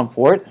listen to some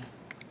port.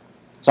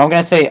 So I'm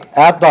going to say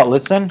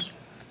app.listen.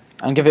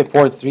 And give it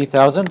port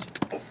 3000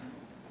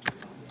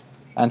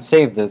 and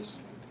save this.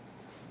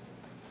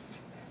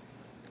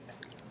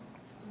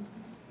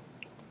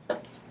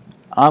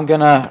 I'm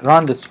gonna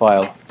run this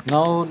file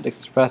node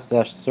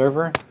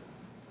express-server,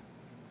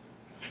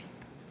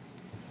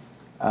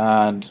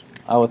 and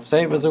I would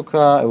say bazooka,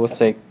 I would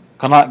say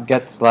cannot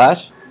get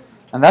slash,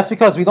 and that's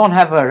because we don't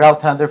have a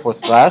route handler for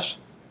slash.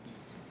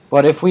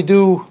 But if we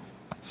do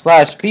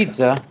slash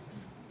pizza,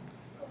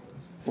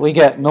 we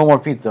get no more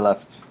pizza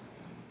left,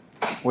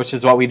 which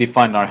is what we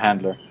define in our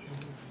handler.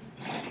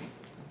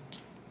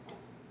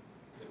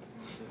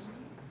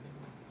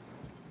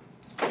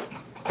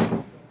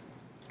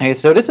 Okay,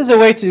 so this is a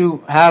way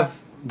to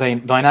have the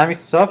dynamic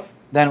stuff.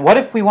 Then what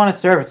if we want to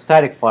serve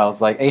static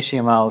files like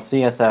HTML,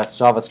 CSS,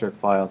 JavaScript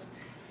files?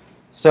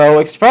 So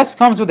Express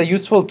comes with a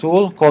useful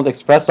tool called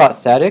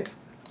express.static.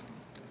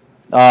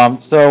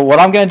 So what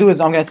I'm going to do is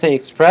I'm going to say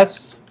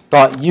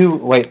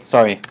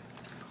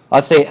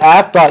I'll say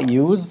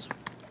app.use.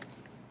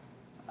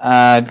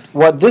 And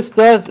what this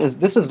does is,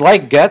 this is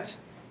like get,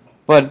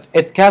 but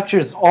it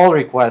captures all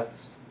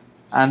requests.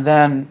 And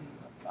then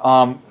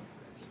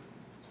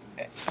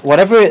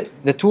whatever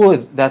the tool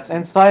is that's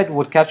inside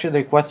would capture the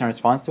request and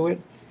response to it.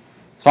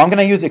 So I'm going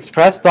to use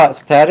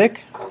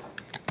express.static.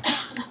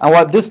 And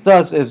what this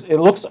does is it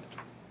looks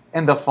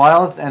in the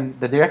files and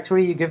the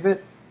directory you give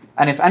it.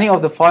 And if any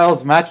of the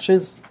files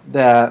matches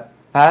the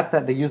path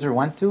that the user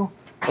went to,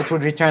 it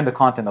would return the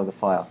content of the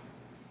file.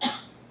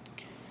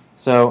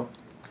 So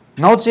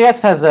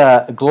Node.js has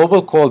a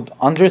global called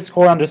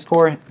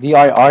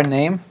 __dir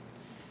name,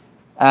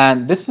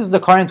 and this is the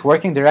current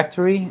working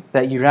directory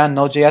that you ran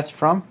Node.js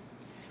from.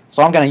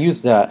 So I'm going to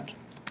use that,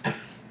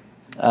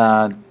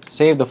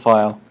 save the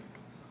file,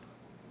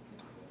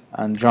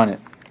 and run it.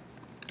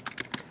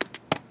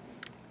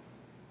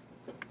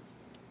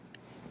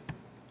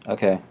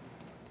 Okay,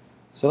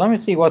 so let me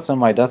see what's on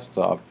my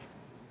desktop.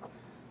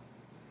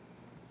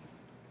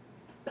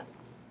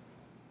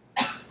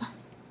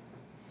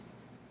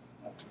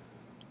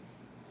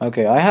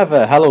 Okay, I have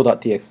a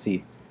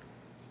hello.txt.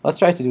 Let's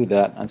try to do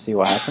that and see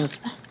what happens.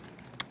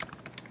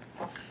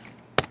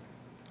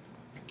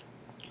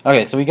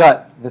 Okay, so we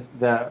got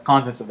the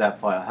contents of that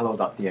file,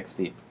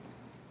 hello.txt.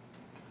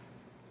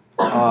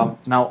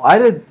 Now, I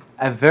did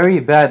a very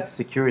bad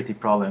security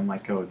problem in my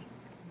code.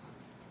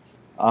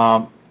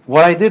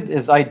 What I did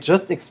is I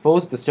just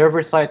exposed the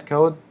server-side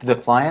code to the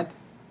client.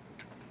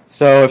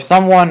 So if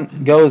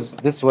someone goes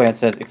this way and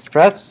says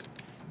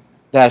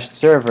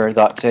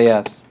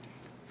express-server.js,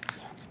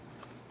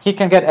 he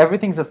can get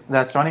everything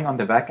that's running on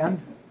the back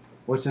end,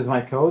 which is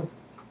my code.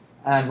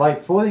 And by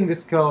exposing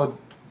this code,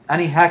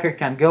 any hacker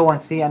can go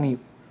and see any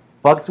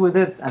bugs with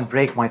it and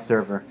break my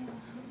server.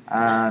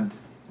 And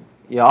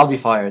yeah, I'll be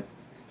fired.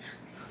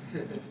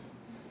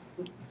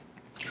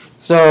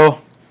 So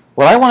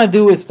what I want to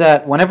do is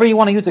that whenever you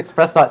want to use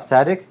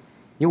express.static,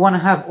 you want to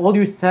have all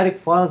your static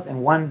files in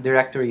one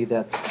directory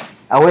that's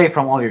away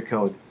from all your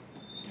code.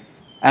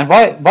 And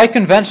by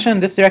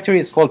convention, this directory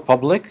is called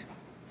public.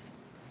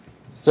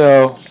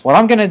 So what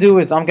I'm going to do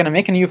is I'm going to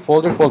make a new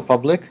folder called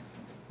public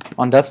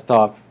on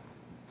desktop.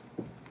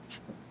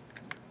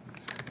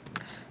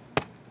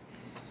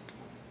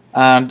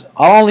 And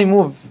I'll only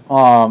move,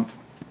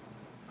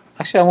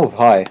 actually I'll move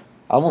hi.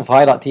 I'll move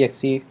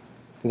hi.txt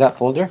to that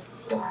folder.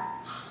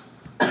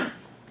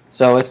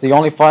 So it's the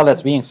only file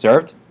that's being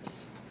served.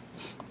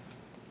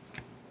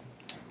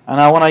 And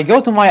now when I go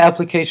to my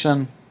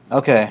application,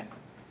 okay,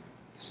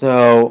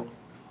 so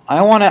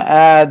I want to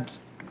add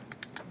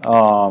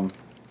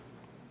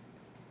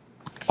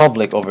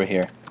public over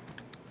here.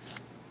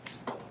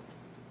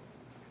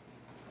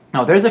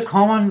 Now there's a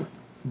common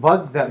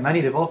bug that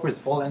many developers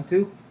fall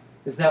into,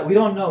 is that we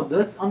don't know,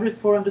 does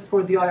underscore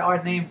underscore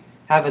dir name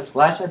have a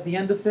slash at the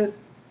end of it,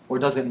 or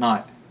does it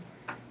not?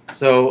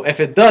 So if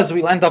it does,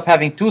 we'll end up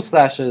having 2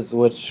 slashes,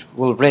 which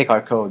will break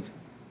our code.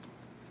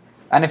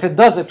 And if it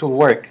does, it will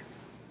work.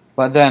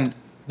 But then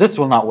this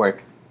will not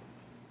work.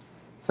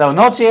 So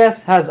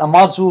Node.js has a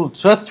module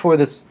just for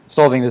this,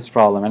 solving this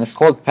problem, and it's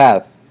called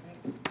path.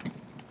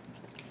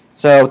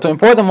 So to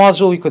import the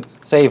module, we could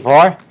say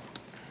var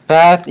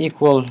path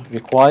equal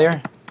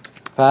require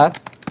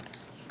path.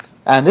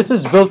 And this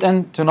is built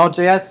into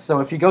Node.js.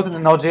 So if you go to the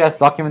Node.js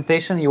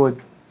documentation, you would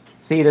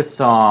see this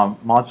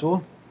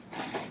module.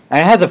 And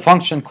it has a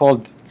function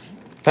called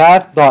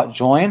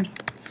path.join.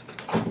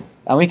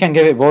 And we can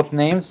give it both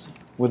names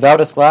without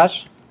a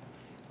slash.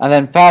 And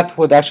then path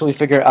would actually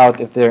figure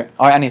out if there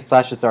are any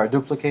slashes that are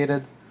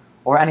duplicated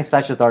or any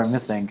slashes that are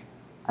missing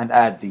and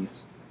add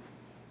these.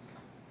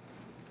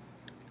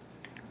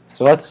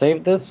 So let's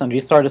save this and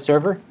restart the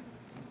server.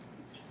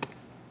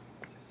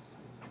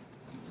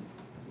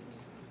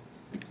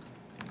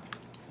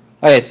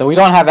 Okay, so we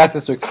don't have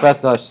access to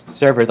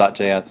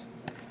express.server.js.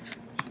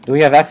 Do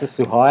we have access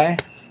to hi?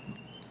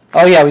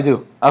 Oh yeah, we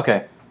do.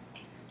 Okay.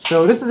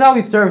 So this is how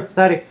we serve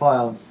static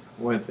files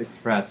with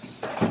Express.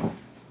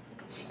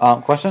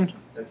 Question?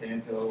 So can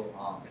you go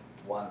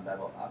one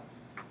level up?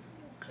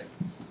 Like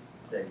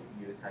say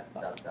you type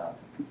dot.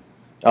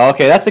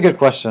 Okay, that's a good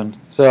question.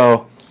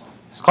 So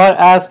Scott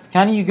asked,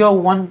 can you go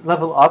one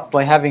level up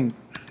by having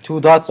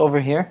 2 dots over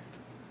here?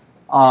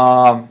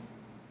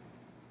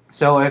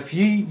 So if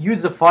you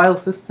use a file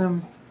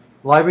system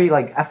library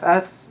like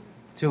fs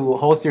to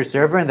host your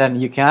server, and then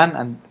you can,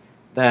 and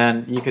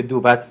then you could do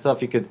bad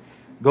stuff. You could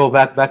go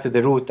back to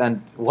the root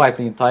and wipe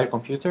the entire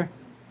computer.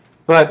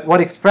 But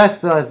what Express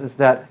does is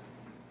that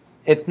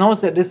it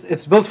knows that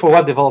it's built for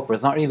web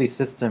developers, not really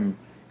system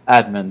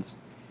admins.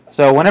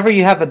 So whenever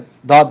you have a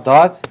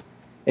dot,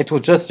 it will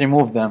just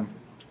remove them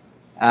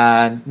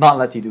and not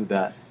let you do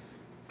that.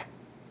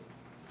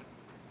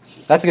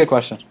 That's a good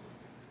question.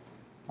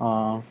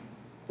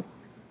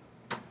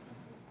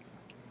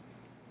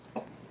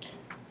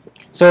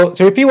 So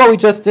to repeat what we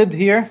just did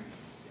here,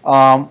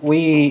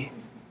 we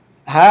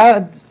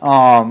had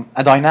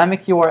a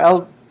dynamic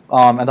URL,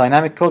 a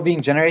dynamic code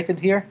being generated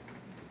here.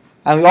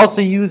 And we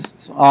also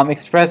used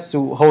Express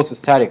to host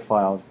static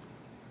files.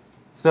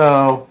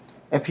 So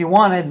if you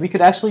wanted, we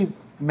could actually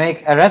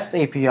make a REST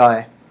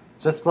API,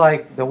 just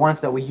like the ones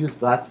that we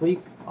used last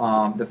week,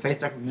 the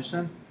face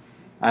recognition.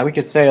 And we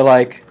could say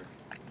like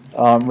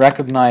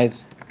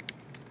recognize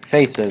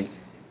faces,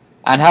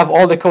 and have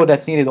all the code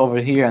that's needed over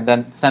here, and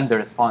then send the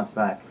response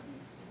back.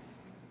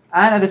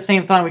 And at the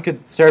same time, we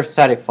could serve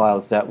static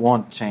files that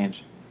won't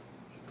change.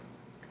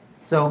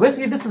 So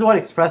basically, this is what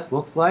Express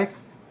looks like.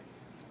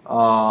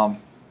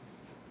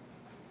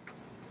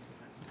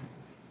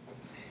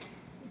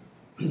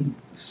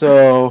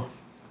 So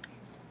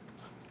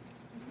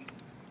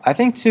I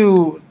think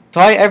to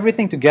tie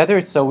everything together,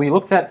 so we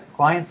looked at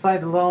client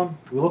side alone,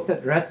 we looked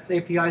at REST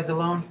APIs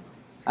alone,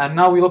 and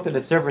now we looked at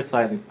the server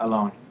side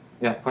alone.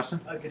 Yeah, question?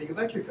 Can you go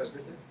back to your code for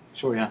a second?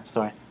 Sure, yeah,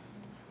 sorry.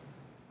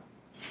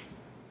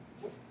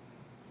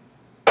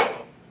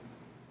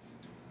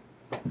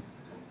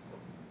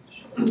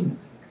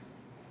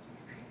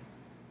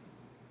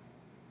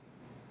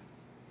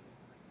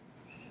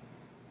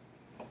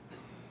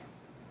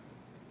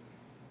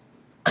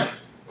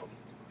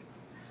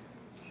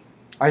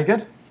 Are you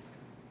good?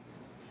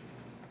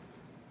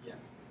 Yeah.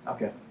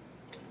 Okay.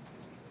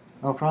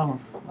 No problem.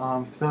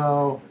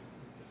 So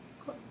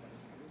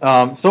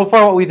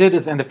far what we did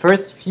is in the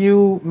first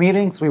few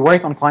meetings we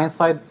worked on client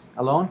side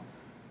alone.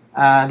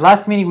 And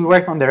last meeting we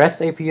worked on the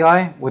REST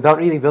API without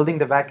really building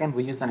the backend.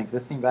 We used an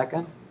existing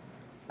backend.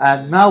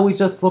 And now we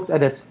just looked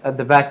at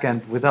the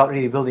backend without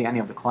really building any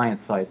of the client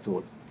side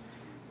tools.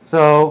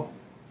 So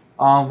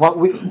I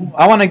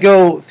want to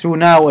go through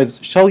now is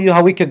show you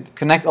how we could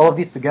connect all of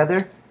these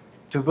together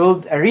to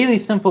build a really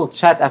simple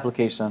chat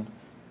application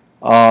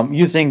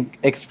using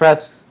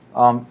Express,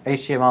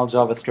 HTML,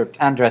 JavaScript,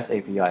 and REST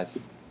APIs.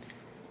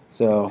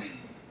 So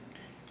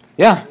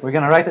yeah, we're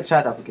going to write a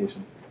chat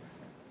application.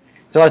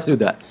 So let's do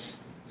that.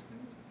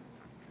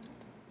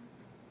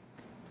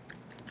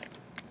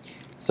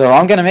 So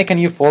I'm going to make a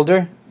new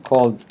folder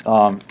called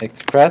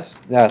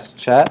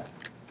express-chat.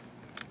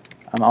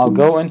 And I'll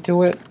go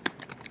into it.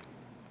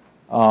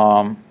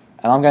 And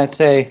I'm going to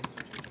say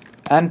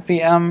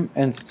npm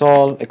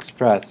install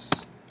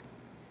express.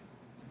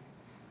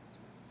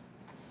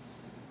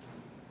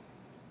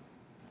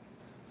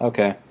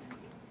 Okay.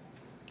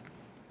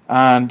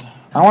 And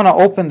I want to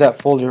open that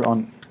folder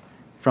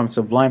from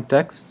Sublime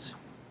Text.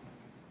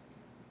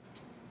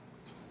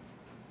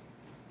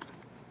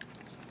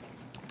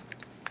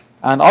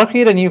 And I'll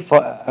create a new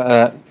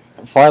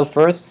file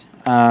first,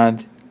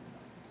 and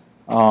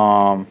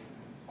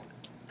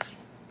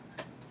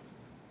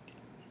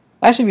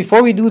actually,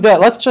 before we do that,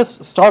 let's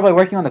just start by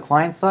working on the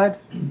client side.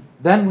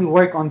 Then we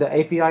work on the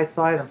API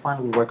side, and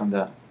finally we work on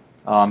the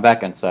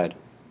backend side.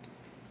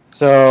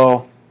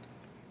 So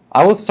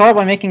I will start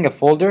by making a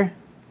folder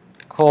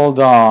called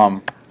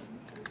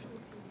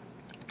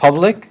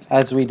public,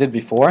 as we did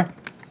before,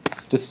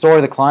 to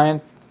store the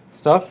client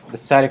stuff, the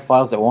static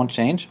files that won't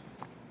change.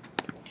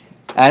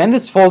 And in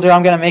this folder,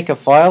 I'm going to make a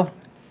file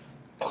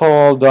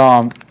called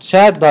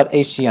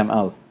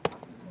chat.html.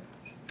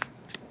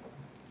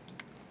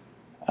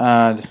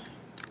 And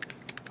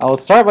I will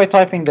start by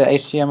typing the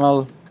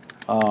HTML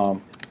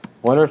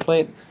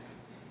boilerplate.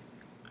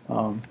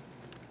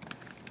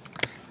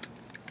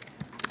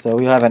 So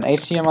we have an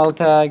HTML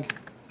tag.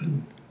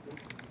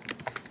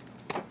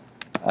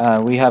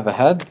 We have a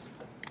head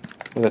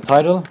with a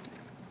title.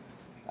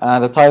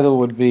 And the title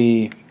would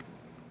be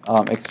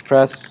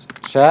express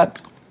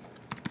chat.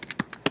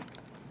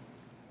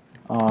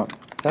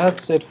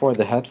 That's it for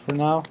the head for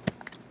now.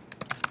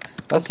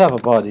 Let's have a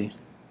body.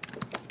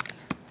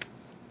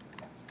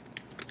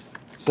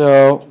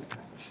 So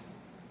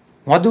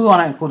what do we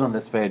want to include on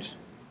this page?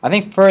 I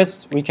think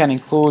first we can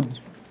include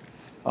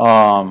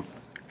a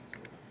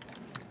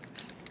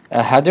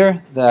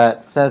header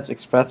that says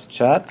express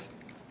chat.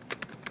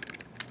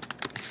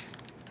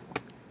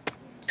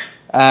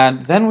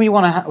 And then we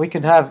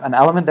could have an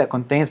element that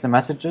contains the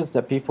messages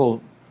that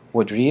people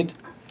would read.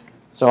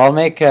 So I'll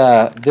make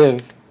a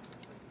div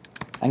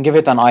and give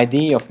it an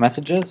ID of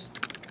messages.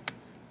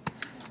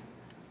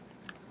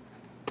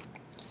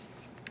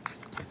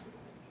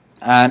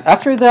 And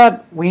after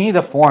that, we need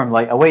a form,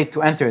 like a way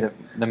to enter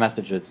the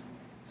messages.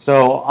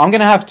 So I'm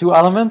going to have two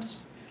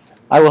elements.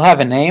 I will have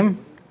a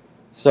name.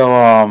 So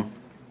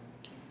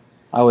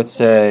I would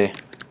say,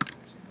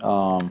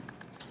 I'm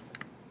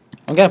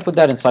going to put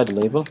that inside the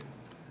label.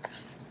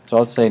 So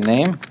I'll say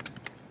name.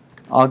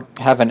 I'll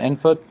have an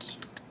input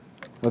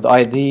with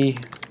ID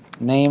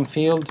name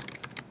field.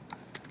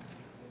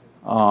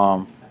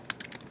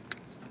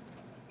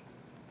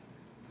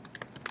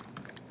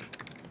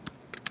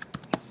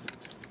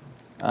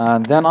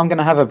 And then I'm going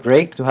to have a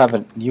break to have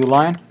a new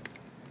line.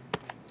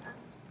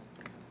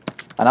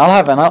 And I'll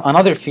have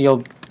another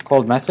field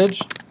called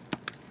message,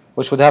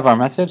 which would have our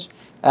message.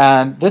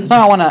 And this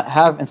time I want to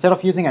have, instead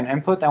of using an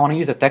input, I want to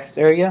use a text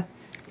area.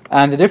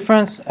 And the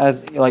difference,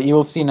 as like you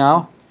will see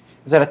now,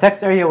 is that a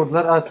text area would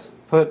let us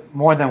put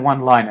more than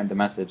one line in the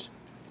message.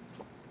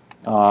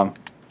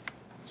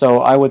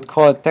 So I would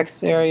call it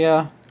text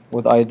area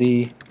with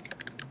ID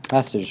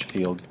message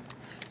field.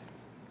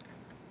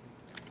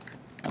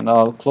 And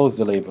I'll close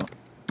the label.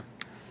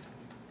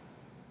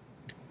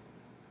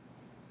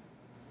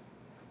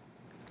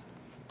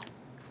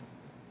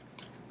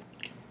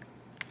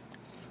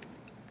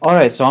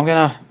 Alright, so I'm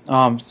going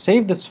to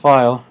save this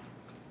file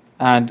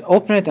and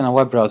open it in a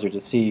web browser to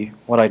see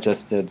what I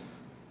just did.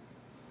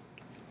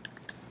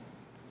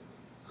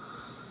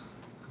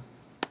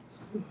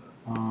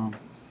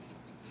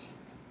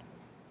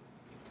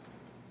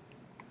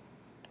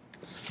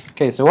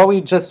 Okay, so what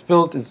we just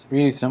built is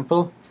really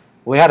simple.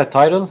 We had a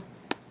title.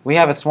 We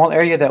have a small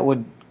area that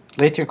would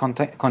later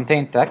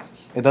contain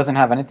text. It doesn't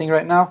have anything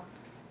right now.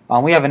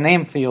 We have a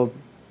name field,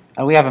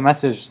 and we have a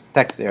message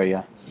text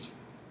area.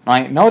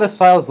 I know the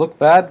styles look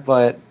bad,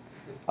 but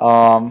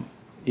I'll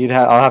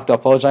have to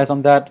apologize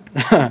on that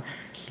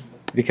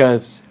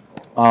because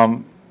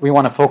we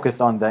want to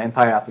focus on the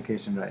entire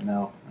application right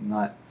now and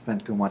not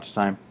spend too much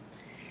time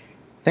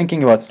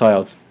thinking about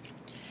styles.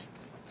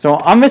 So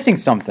I'm missing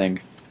something.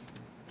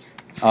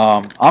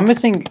 I'm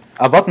missing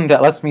a button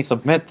that lets me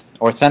submit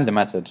or send a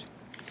message.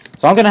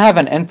 So I'm going to have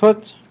an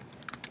input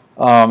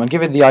and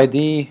give it the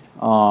ID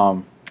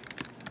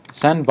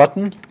send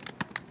button.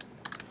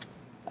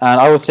 And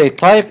I will say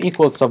type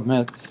equals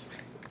submit,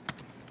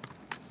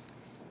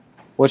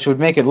 which would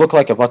make it look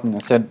like a button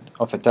instead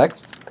of a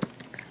text.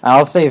 And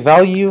I'll say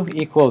value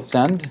equals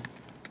send.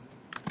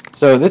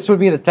 So this would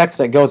be the text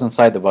that goes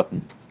inside the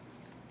button.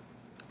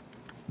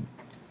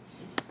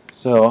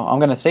 So I'm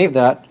going to save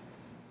that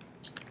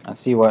and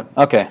see what...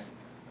 Okay,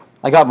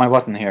 I got my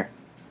button here.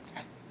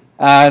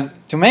 And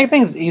to make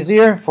things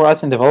easier for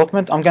us in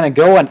development, I'm going to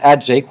go and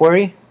add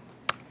jQuery.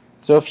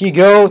 So if you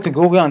go to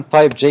Google and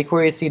type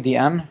jQuery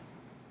CDN,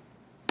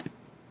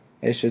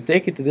 it should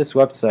take you to this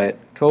website,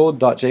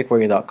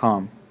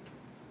 code.jquery.com.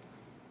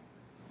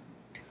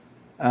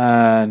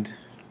 And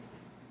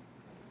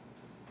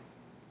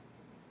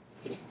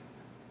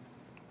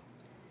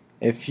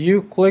if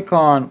you click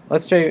on,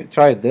 let's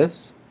try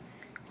this.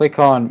 Click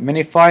on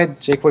minified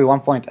jQuery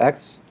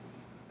 1.x.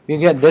 You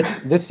get this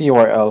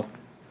URL.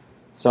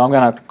 So I'm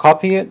gonna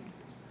copy it.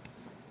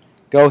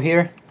 Go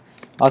here.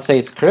 I'll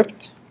say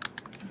script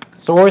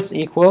source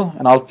equal,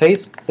 and I'll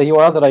paste the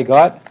URL that I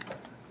got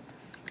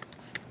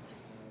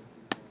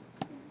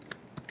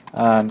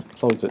and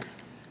close it.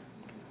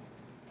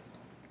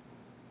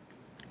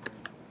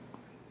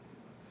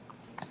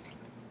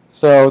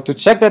 So to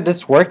check that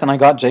this worked and I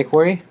got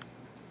jQuery,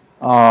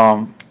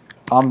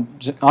 I'm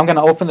going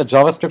to open the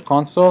JavaScript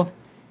console.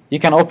 You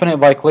can open it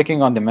by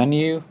clicking on the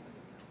menu,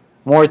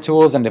 More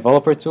Tools and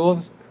Developer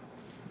Tools,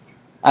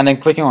 and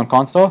then clicking on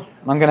console.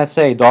 I'm going to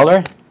say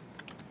 $.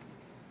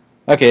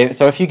 Okay,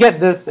 so if you get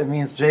this, it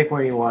means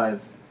jQuery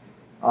was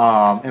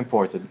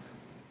imported.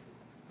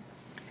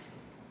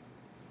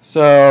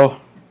 So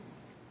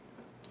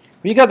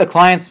we got the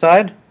client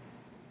side.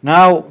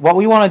 Now what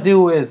we want to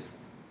do is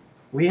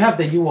we have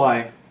the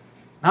UI.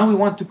 Now we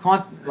want to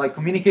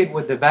communicate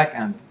with the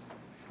backend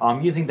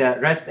using the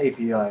REST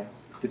API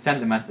to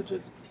send the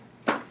messages.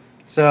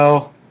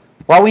 So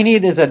what we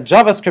need is a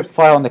JavaScript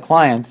file on the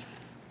client,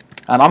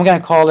 and I'm going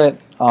to call it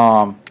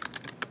the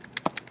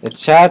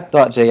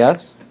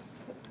chat.js.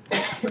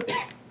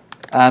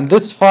 And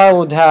this file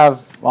would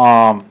have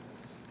what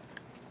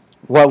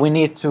we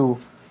need to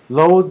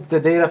load the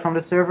data from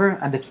the server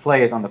and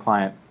display it on the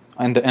client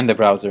in the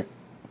browser.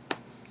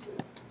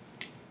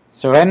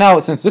 So right now,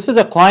 since this is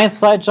a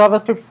client-side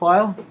JavaScript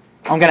file,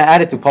 I'm going to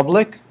add it to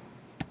public.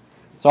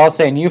 So I'll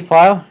say new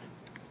file,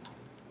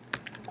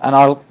 and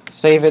I'll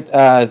save it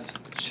as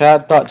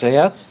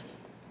chat.js.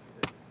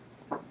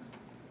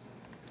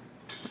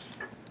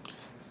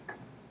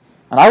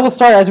 And I will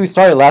start as we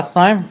started last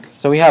time.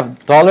 So we have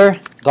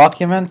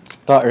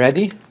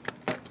 $document.ready,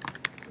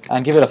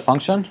 and give it a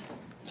function.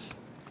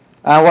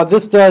 And what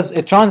this does,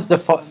 it runs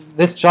this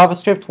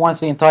JavaScript once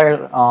the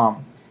entire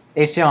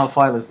HTML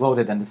file is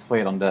loaded and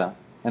displayed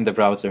in the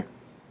browser.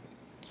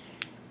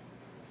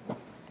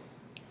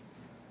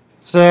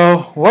 So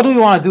what do we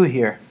want to do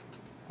here?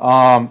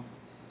 So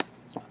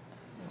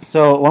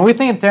when we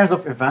think in terms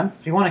of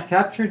events, we want to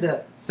capture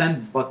the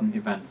send button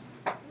events.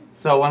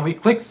 So when we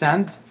click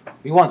send,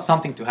 we want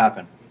something to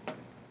happen.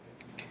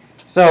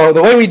 So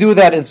the way we do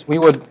that is we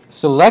would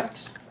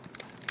select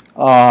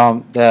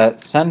the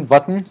send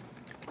button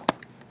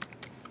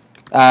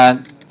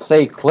and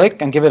say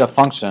click and give it a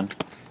function.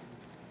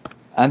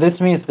 And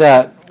this means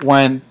that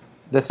when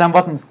the send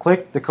button is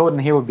clicked, the code in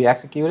here would be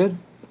executed.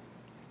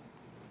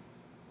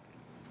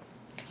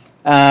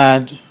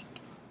 And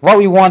what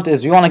we want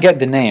is we want to get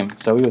the name.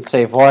 So we would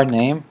say var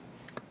name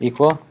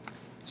equal.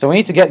 So we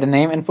need to get the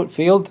name input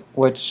field,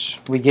 which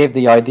we gave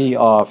the ID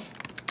of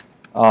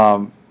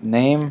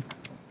name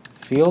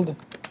field.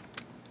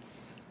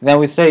 Then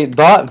we say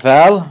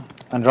 .val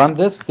and run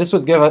this. This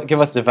would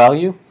give us the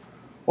value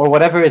or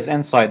whatever is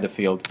inside the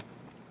field.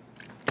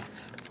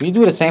 We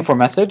do the same for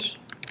message.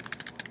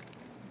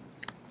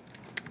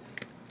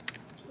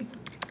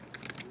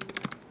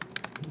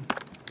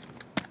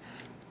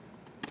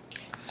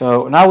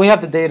 So now we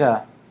have the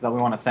data that we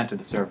want to send to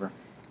the server.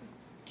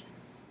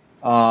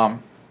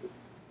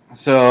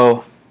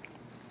 So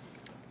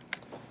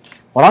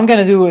what I'm going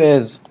to do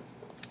is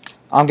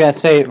I'm going to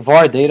say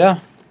var data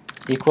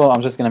equal,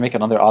 I'm just going to make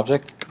another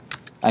object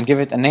and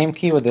give it a name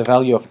key with the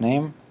value of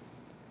name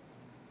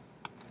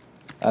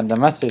and the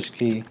message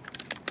key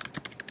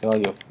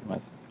value of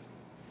message.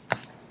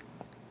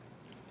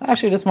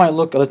 Actually, this might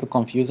look a little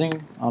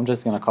confusing. I'm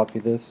just going to copy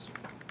this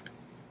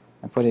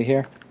and put it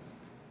here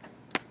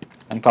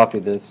and copy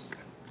this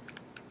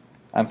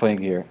and put it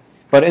here.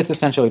 But it's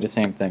essentially the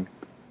same thing.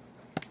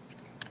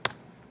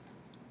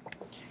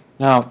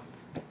 Now,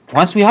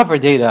 once we have our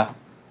data,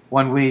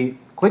 when we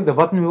click the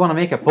button, we want to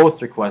make a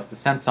post request to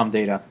send some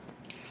data.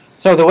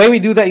 So the way we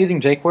do that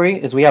using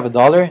jQuery is we have a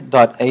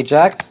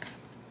 $.ajax,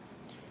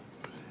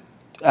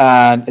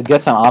 and it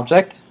gets an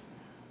object.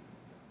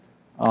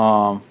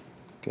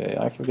 Okay,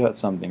 I forgot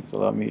something, so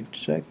let me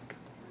check.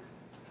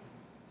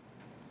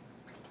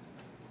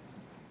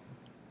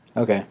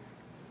 Okay.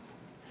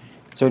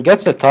 So it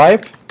gets a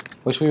type,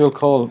 which we will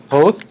call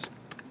post,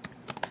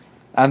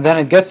 and then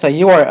it gets a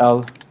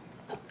URL,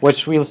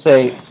 which we'll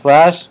say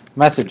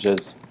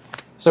 /messages.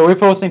 So we're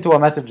posting to a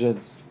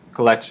messages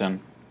collection.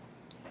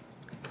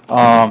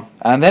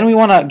 And then we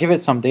want to give it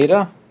some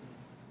data.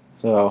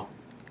 So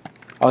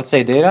I would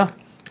say data.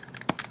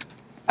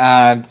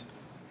 And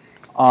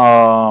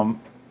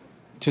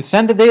to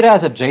send the data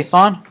as a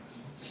JSON,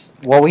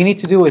 what we need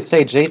to do is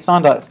say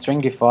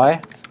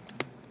json.stringify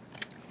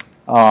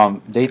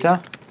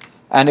data.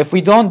 And if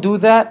we don't do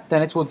that,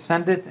 then it would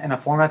send it in a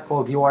format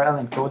called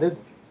URL encoded,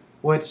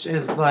 which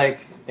is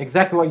like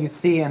exactly what you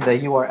see in the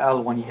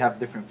URL when you have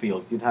different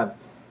fields. You'd have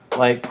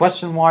like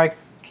question mark,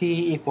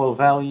 key equal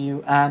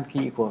value, and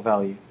key equal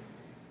value.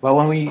 But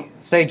when we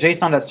say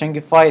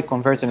json.stringify, it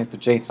converts it into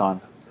JSON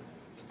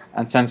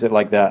and sends it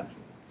like that.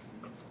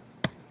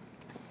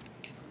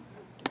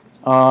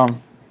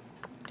 And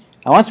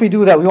once we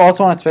do that, we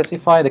also want to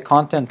specify the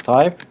content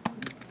type.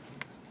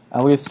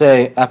 And we'll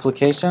say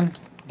application,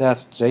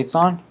 that's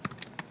JSON.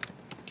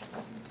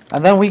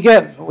 And then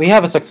we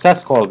have a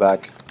success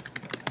callback,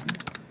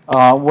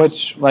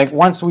 which like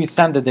once we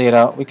send the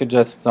data, we could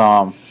just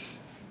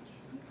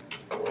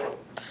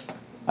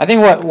I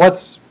think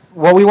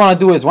what we want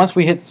to do is once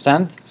we hit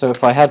send, so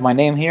if I had my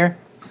name here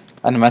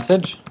and a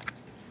message,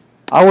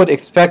 I would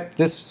expect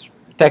this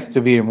text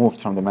to be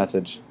removed from the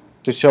message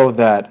to show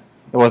that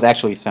it was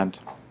actually sent.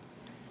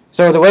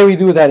 So the way we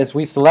do that is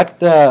we select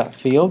the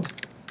field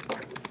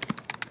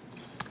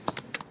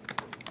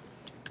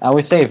and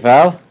we say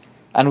val,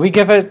 and we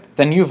give it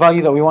the new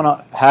value that we want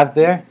to have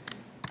there.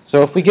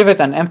 So if we give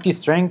it an empty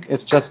string,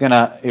 it's just going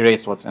to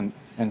erase what's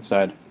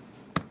inside.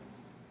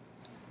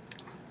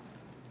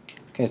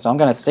 Okay, so I'm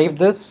going to save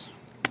this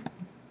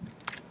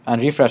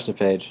and refresh the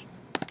page.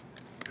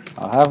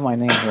 I'll have my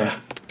name here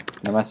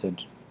in the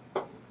message.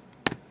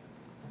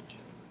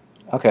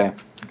 Okay.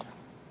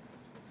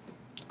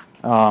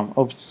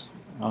 Oops.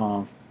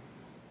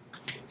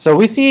 So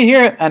we see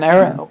here an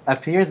error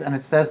appears and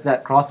it says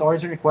that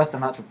cross-origin requests are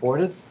not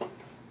supported.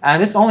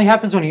 And this only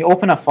happens when you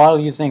open a file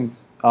using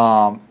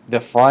the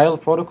file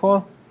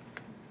protocol.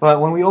 But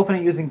when we open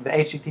it using the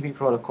HTTP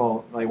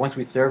protocol, like once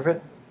we serve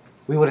it,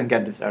 we wouldn't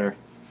get this error.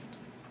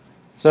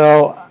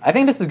 So I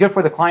think this is good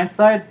for the client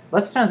side.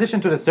 Let's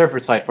transition to the server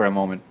side for a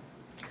moment.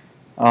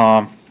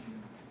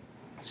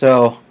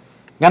 So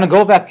I'm going to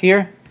go back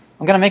here.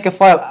 I'm going to make a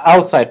file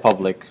outside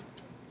public.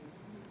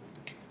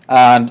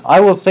 And I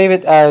will save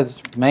it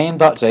as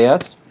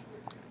main.js.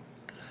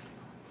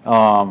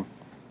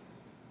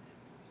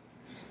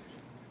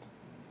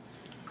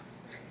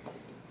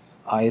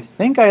 I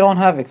think I don't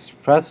have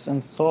Express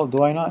installed,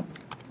 do I not?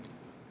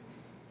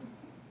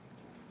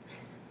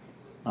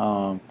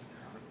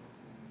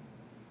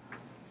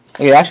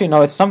 Okay, actually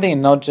no, it's something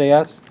in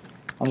Node.js.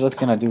 I'm just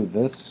gonna do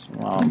this.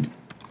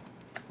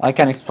 I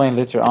can explain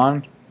later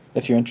on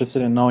if you're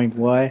interested in knowing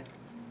why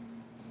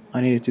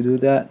I needed to do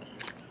that.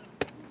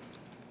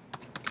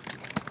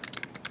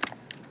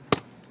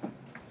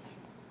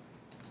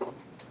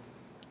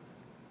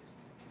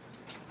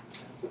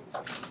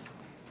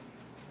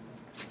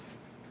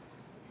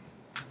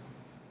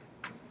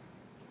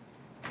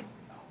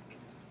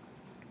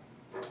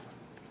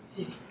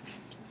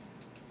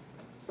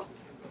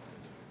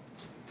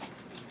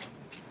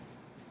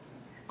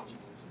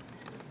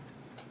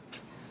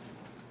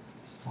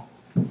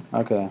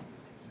 Okay.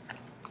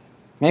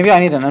 Maybe I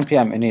need an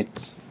npm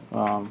init.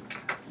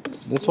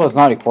 This was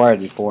not required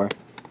before.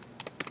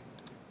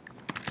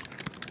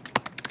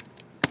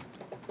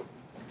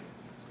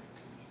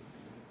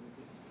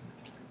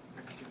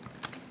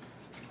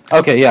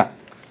 Okay, yeah.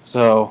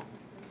 So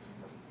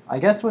I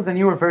guess with the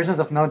newer versions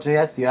of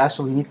Node.js, you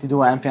actually need to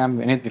do an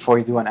npm init before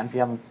you do an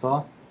npm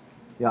install.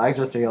 Yeah, I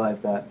just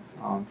realized that.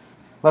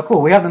 But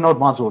cool, we have the Node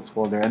modules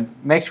folder, and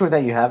make sure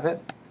that you have it.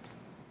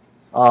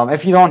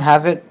 If you don't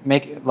have it,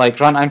 run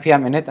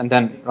npm init and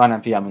then run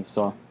npm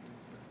install.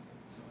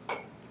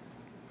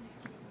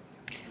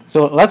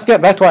 So let's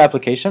get back to our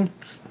application.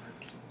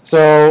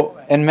 So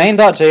in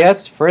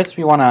main.js, first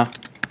we want to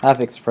have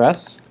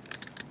express.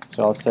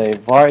 So I'll say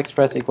var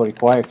express equal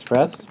require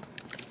express.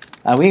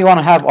 And we want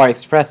to have our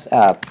express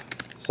app.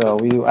 So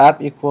we do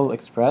app equal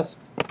express.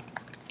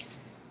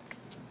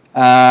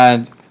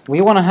 And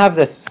we want to have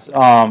this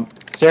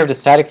serve the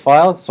static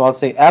files. So I'll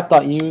say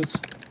app.use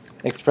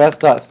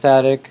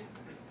express.static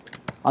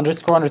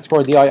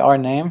 __ dir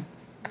name.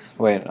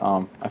 Wait,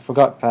 I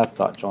forgot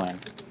path.join.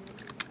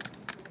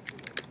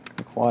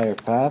 Require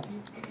path.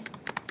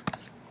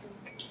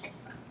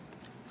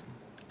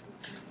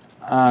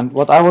 And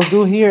what I will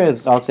do here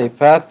is I'll say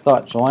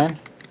path.join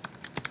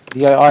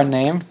dir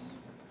name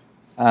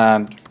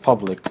and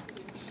public.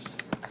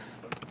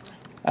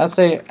 I'll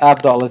say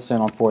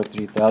app.listen on port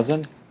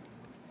 3000.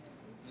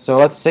 So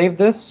let's save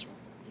this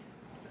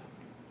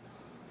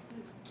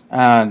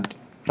and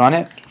run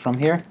it from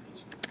here.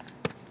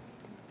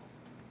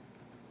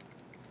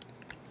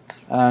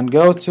 And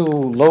go to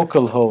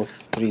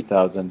localhost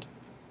 3000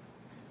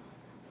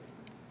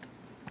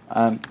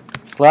 and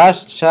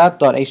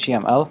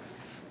 /chat.html,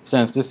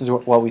 since this is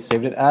what we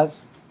saved it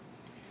as.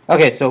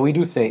 Okay, so we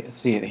do see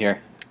it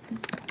here.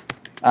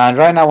 And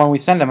right now when we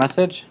send a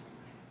message,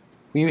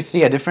 we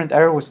see a different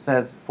error which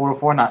says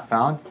 404 not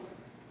found.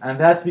 And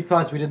that's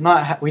because we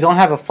don't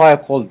have a file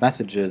called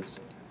messages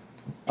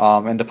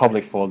in the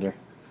public folder.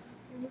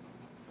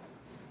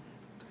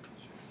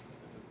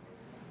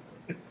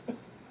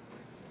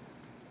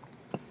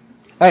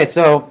 Alright,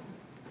 so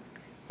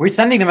we're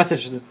sending the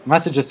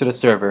messages to the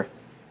server.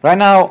 Right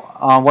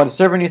now, what the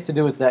server needs to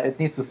do is that it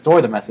needs to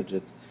store the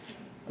messages.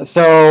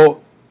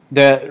 So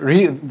the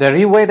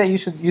real way that you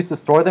should use to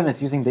store them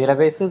is using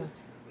databases.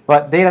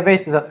 But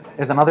database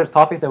is another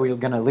topic that we're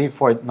going to leave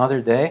for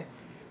another day.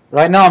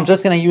 Right now, I'm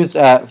just going to use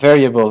a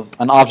variable,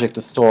 an object,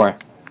 to store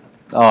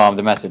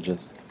the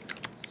messages.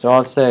 So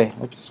I'll say,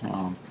 oops,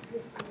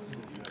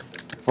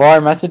 var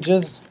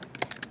messages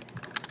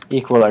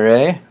equal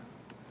array.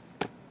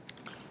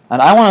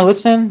 And I want to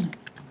listen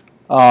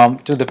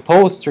to the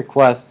post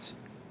request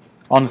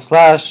on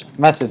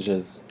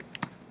 /messages.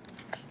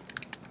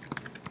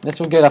 This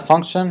will get a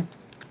function,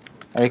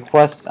 a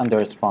request, and the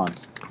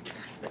response.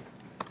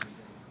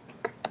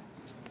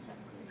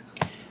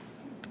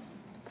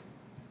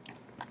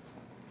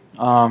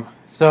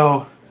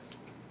 So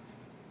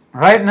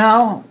right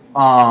now,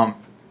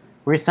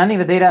 we're sending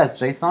the data as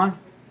JSON,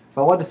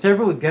 but what the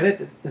server would get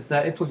it is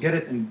that it would get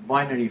it in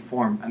binary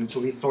form and it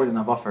will be stored in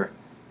a buffer.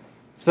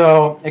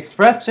 So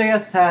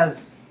express.js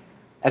has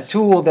a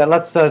tool that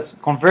lets us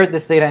convert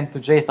this data into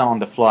JSON on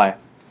the fly.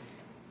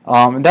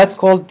 And that's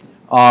called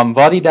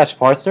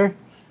body-parser,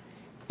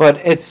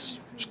 but it's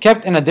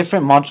kept in a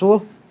different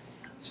module.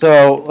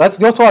 So let's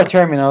go to our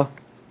terminal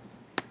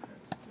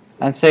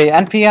and say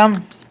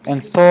npm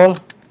install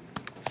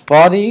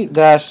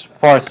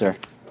body-parser.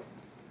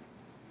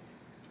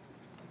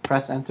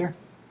 Press enter.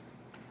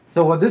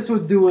 So what this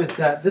would do is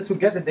that this would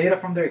get the data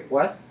from the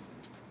request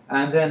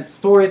and then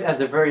store it as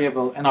a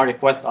variable in our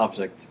request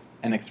object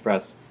in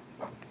Express.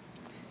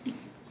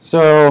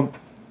 So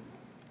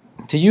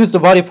to use the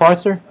body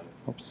parser,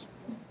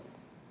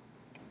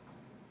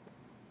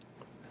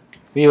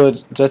 we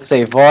would just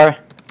say var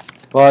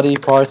body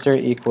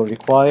parser equal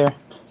require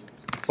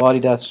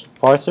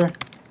body-parser.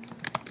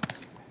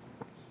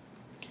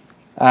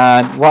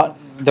 And what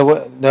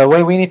the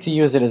way we need to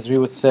use it is we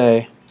would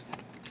say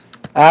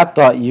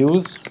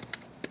app.use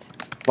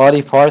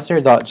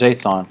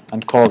bodyparser.json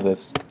and call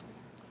this.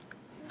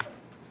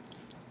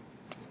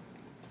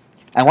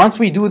 And once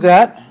we do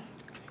that,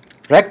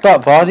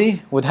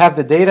 rec.body would have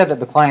the data that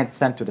the client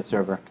sent to the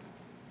server.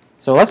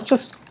 So let's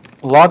just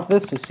log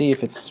this to see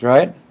if it's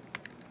right.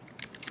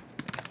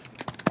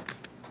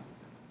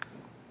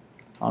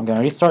 I'm going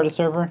to restart the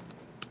server.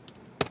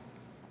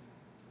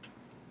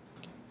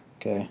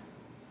 Okay.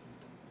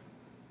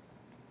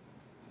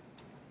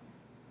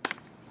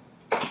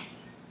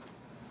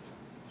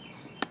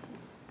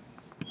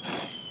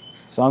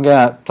 So I'm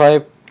going to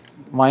type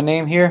my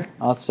name here.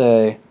 I'll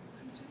say,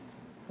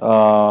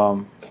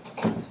 yo.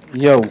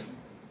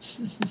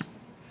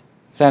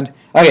 Send.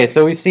 Okay,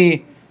 so we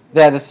see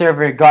that the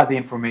server got the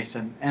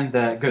information in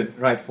the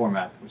right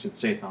format, which is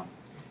JSON.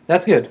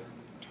 That's good.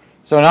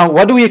 So now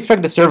what do we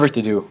expect the server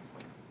to do?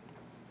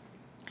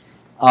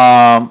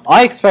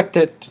 I expect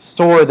it to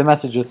store the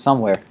messages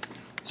somewhere.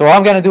 So what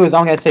I'm going to do is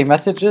I'm going to say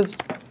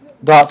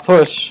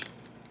messages.push.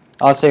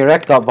 I'll say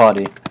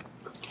rec.body.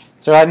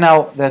 So right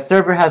now, the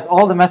server has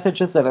all the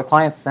messages that the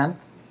client sent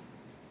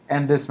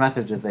in this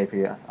messages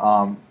API,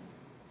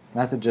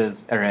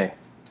 messages array.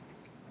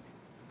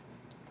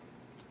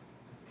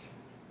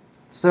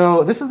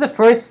 So this is the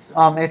first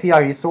API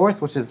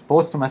resource, which is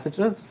post to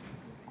messages.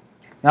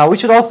 Now we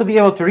should also be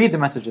able to read the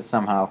messages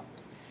somehow.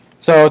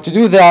 So to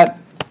do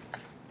that,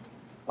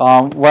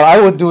 what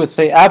I would do is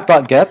say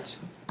app.get,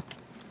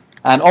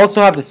 and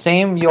also have the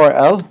same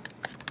URL.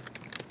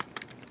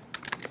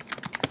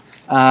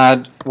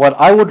 And what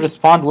I would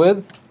respond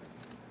with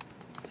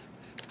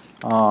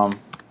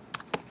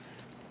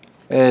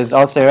is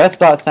I'll say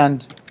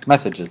rest.send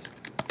messages.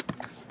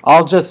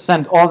 I'll just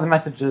send all the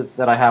messages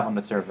that I have on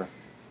the server.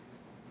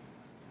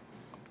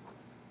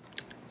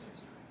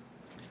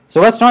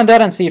 So let's run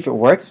that and see if it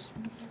works.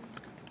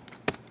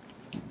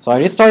 So I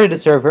restarted the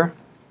server.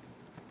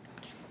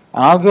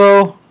 And I'll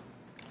go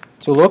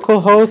to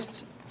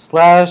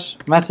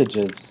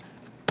localhost/messages.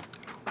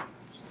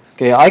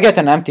 Okay, I get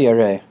an empty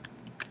array.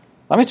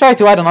 Let me try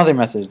to add another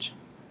message.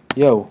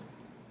 Yo.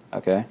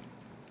 Okay.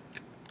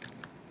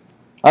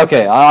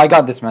 Okay, I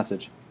got this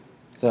message.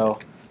 So,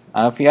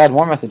 if we add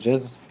more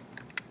messages,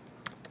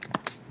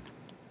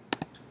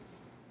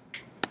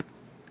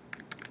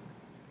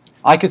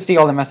 I could see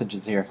all the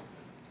messages here.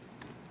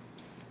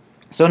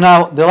 So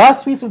now, the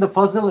last piece of the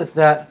puzzle is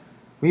that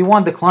we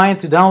want the client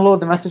to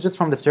download the messages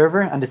from the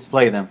server and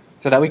display them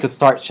so that we could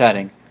start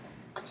chatting.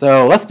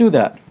 So let's do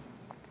that.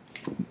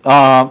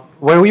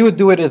 Where we would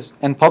do it is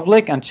in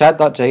public and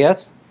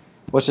chat.js,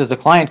 which is the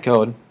client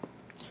code.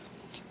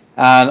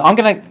 And I'm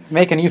going to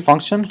make a new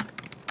function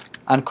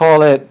and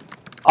call it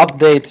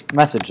update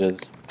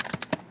messages.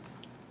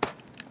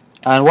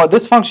 And what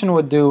this function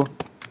would do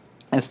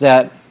is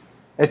that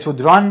it would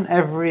run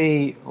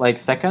every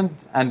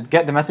second and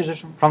get the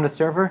messages from the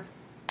server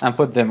and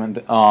put them in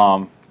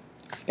our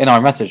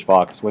message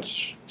box,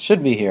 which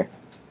should be here.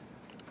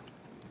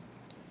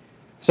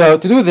 So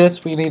to do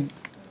this, we need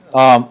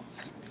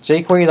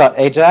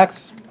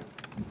jQuery.ajax.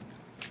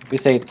 We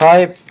say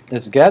type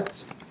is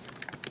get,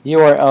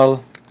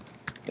 URL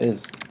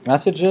is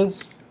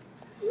messages,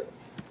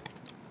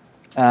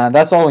 and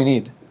that's all we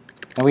need.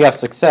 And we have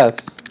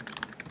success.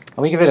 And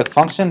we give it a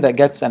function that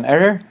gets an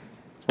error.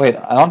 Wait,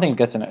 I don't think it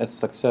gets a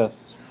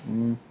success.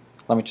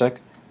 Let me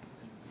check.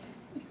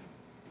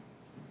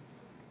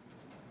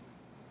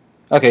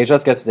 Okay, it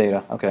just gets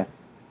data. Okay.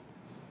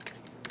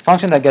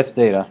 Function that gets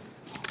data.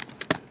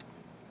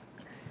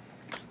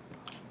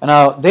 And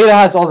now data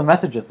has all the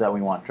messages that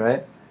we want,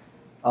 right?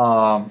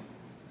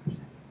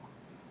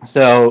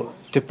 So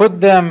to put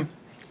them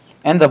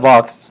in the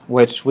box,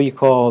 which we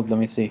called, let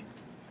me see,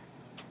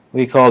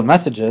 we called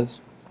messages,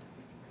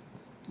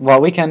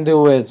 what we can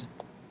do is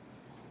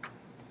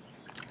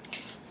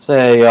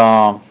say,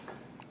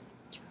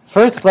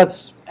 first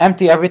let's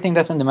empty everything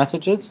that's in the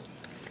messages.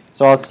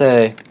 So I'll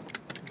say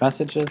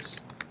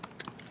messages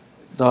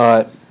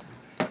dot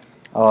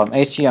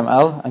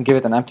HTML and give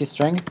it an empty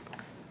string.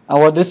 And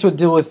what this would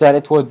do is that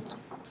it would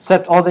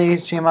set all the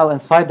HTML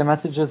inside the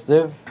messages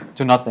div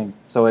to nothing.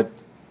 So it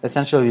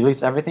essentially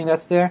deletes everything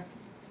that's there.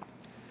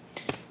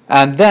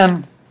 And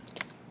then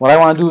what I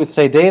want to do is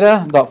say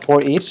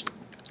data.forEach,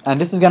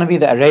 and this is going to be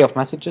the array of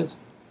messages.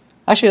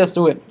 Actually, let's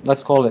do it.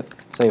 Let's call it,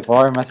 say,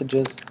 var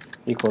messages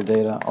equal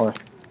data, or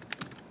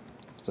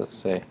just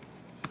say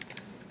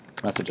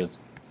messages.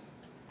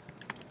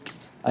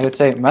 I could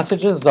say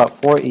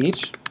messages.for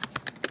each,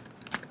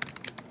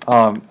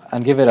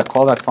 and give it a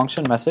callback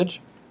function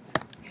message.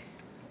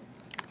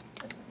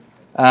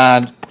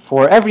 And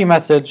for every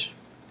message,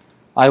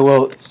 I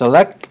will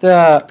select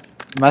the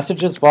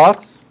messages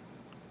box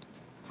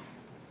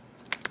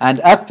and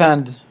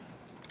append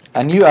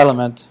a new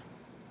element,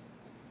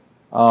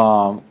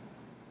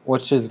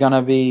 which is going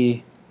to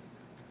be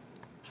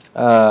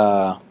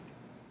a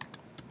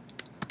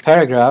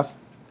paragraph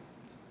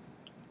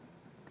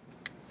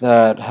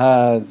that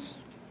has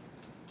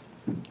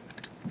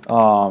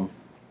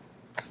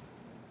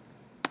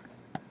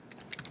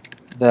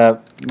the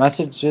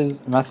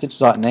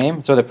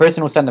message.name, so the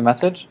person who sent the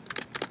message,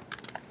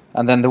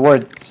 and then the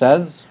word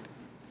says,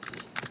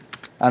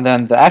 and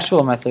then the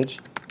actual message.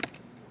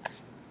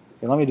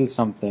 Okay, let me do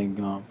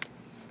something.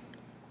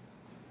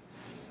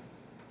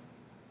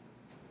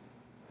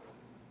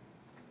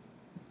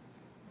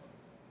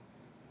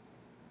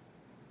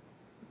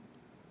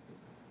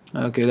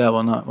 Okay, that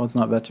was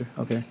not better.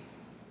 Okay.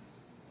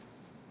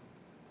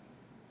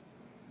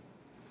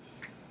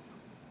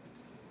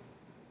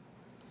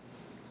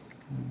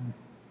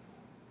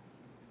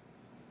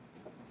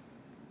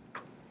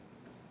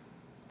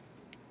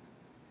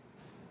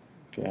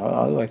 Okay,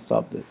 how do I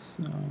stop this?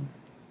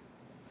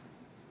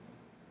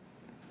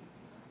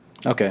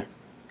 Okay.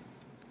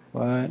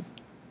 What?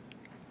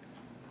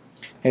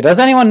 Hey, does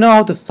anyone know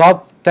how to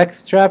stop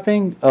text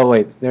trapping? Oh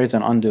wait, there is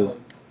an undo.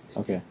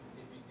 Okay.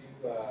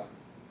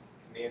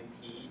 If you do Command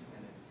P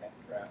and then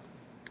text wrap,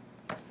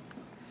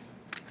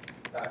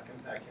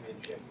 Command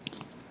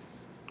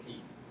Shift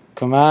P.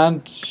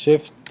 Command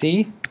Shift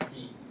T.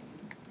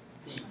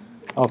 P.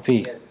 Oh,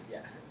 P. Yes, yeah.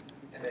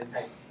 And then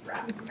type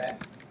wrap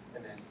text,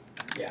 and then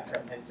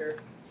press enter,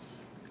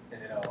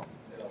 and it'll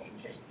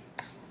change.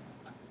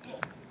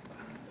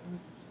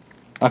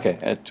 Okay,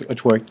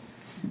 it worked.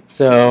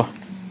 So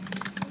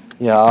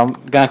yeah, I'm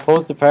gonna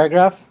close the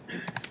paragraph.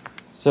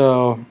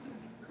 So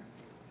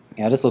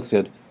yeah, this looks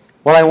good.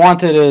 What I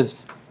wanted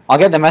is I'll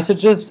get the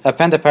messages,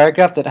 append a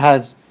paragraph that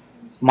has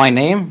my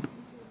name,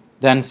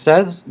 then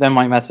says, then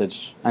my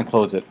message, and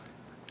close it.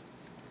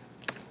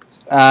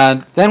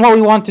 And then what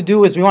we want to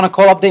do is we want to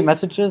call update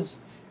messages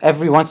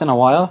every once in a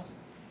while.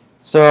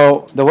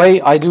 So the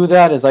way I do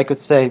that is I could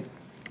say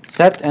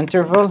set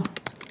interval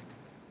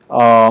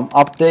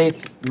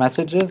update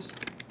messages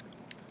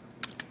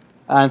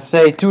and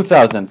say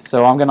 2000.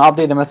 So I'm going to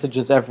update the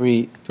messages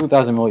every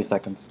 2000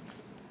 milliseconds.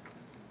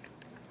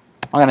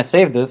 I'm going to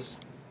save this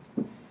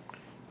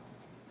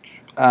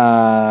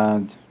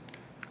and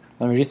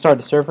let me restart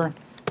the server.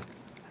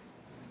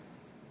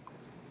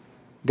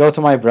 Go to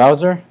my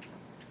browser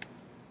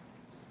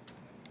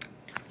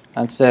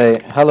and say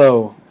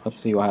hello. Let's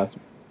see what happens.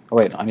 Oh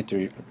wait, I need to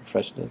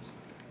refresh this.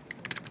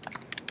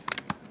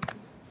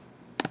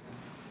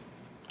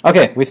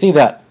 Okay, we see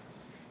that.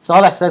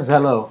 Saleh says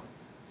hello.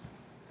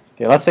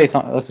 Okay, let's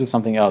do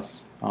something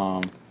else.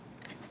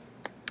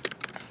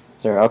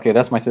 Sarah. Okay,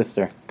 that's my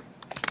sister.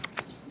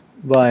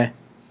 Bye.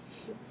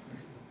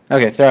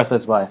 Okay, Sarah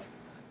says bye.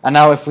 And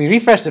now if we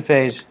refresh the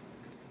page,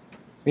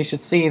 we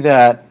should see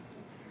that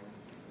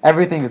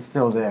everything is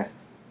still there.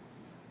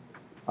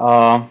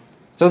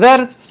 So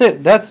that's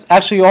it. That's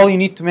actually all you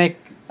need to make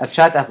a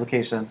chat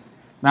application.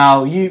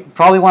 Now you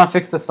probably want to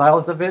fix the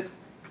styles a bit,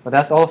 but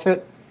that's all of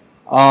it.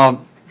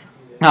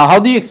 Now, how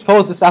do you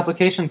expose this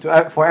application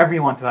for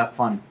everyone to have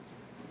fun?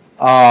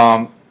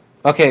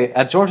 Okay,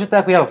 at Georgia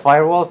Tech we have a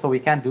firewall, so we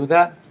can't do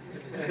that.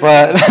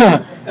 But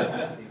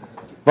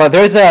but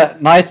there's a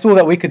nice tool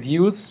that we could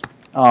use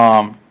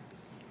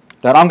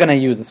that I'm gonna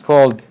use. It's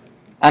called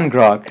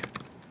ngrok,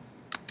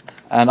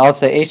 and I'll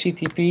say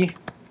HTTP.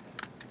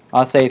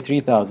 I'll say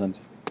 3000.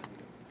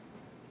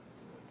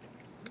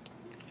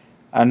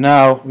 And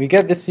now we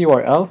get this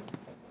URL.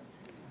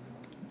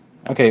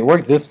 Okay, it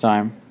worked this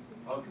time.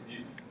 Oh,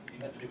 you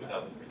have to do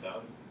without the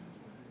 3000?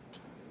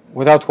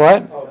 Without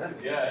what? Oh,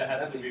 Yeah, it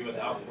has to be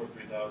without port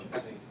 3000.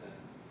 that makes sense.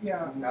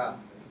 Yeah.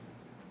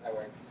 That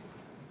works.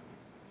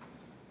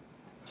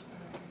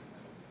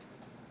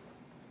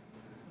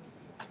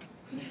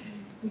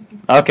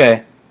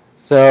 Okay,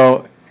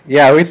 so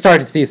yeah, we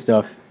start to see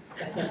stuff.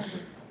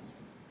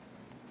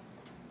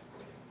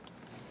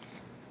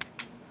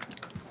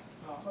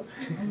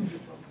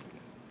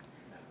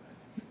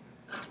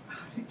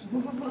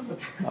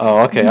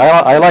 Oh, okay,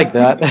 I like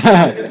that.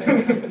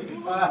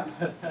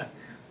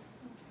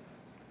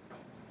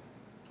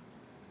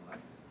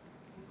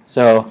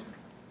 So,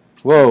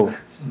 whoa.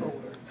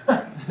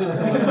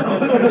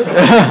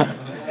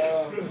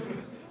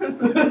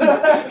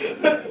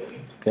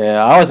 Okay,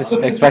 I was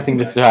expecting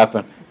this to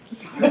happen.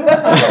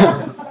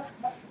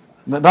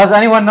 Does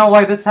anyone know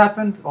why this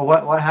happened, or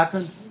what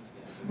happened?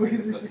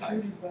 Because your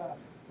security's bad.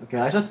 Okay,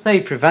 I just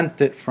say prevent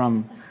it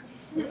from.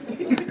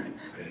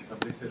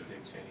 Somebody said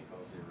Dick Cheney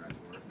calls you red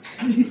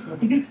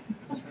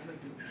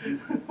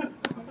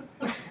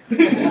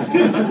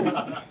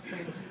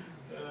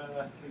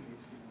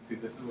See,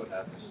 this is what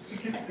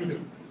happens.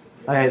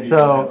 Okay,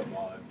 so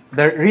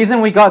the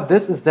reason we got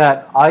this is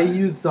that I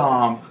used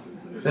the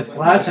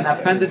slash and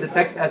appended the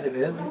text as it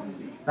is.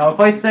 Now, if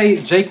I say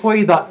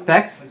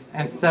jQuery.text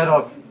instead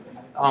of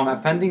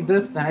appending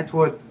this, then it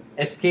would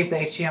escape the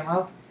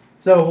HTML.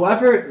 So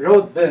whoever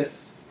wrote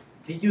this,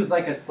 he used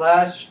like a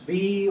slash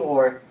B,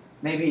 or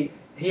maybe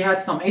he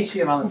had some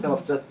HTML instead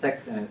of just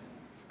text in it.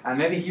 And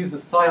maybe he used a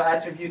style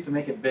attribute to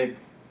make it big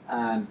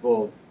and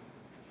bold.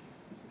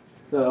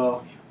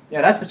 So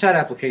yeah, that's the chat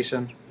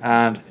application.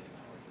 And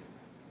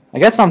I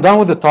guess I'm done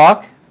with the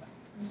talk.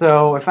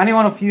 So if any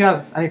one of you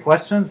have any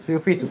questions, feel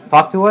free to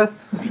talk to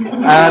us.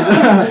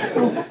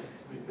 And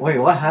wait,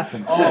 what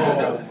happened?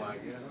 Oh my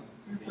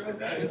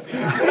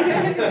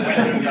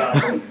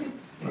god.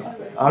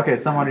 Okay,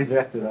 someone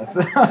redirected us.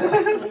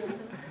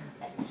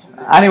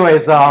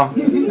 Anyways, so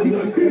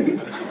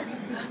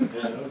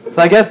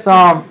I guess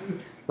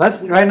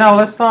let's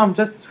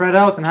just spread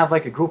out and have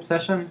like a group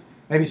session.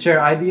 Maybe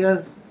share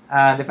ideas.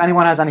 And if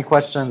anyone has any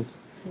questions,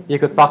 you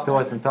could talk to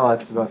us and tell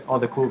us about all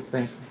the cool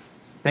things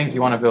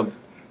you want to build.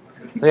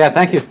 So yeah,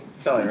 thank you.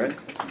 Saleh, right?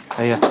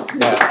 Yeah.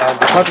 Yeah.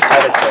 We talked to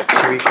Titus like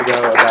 2 weeks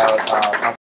ago about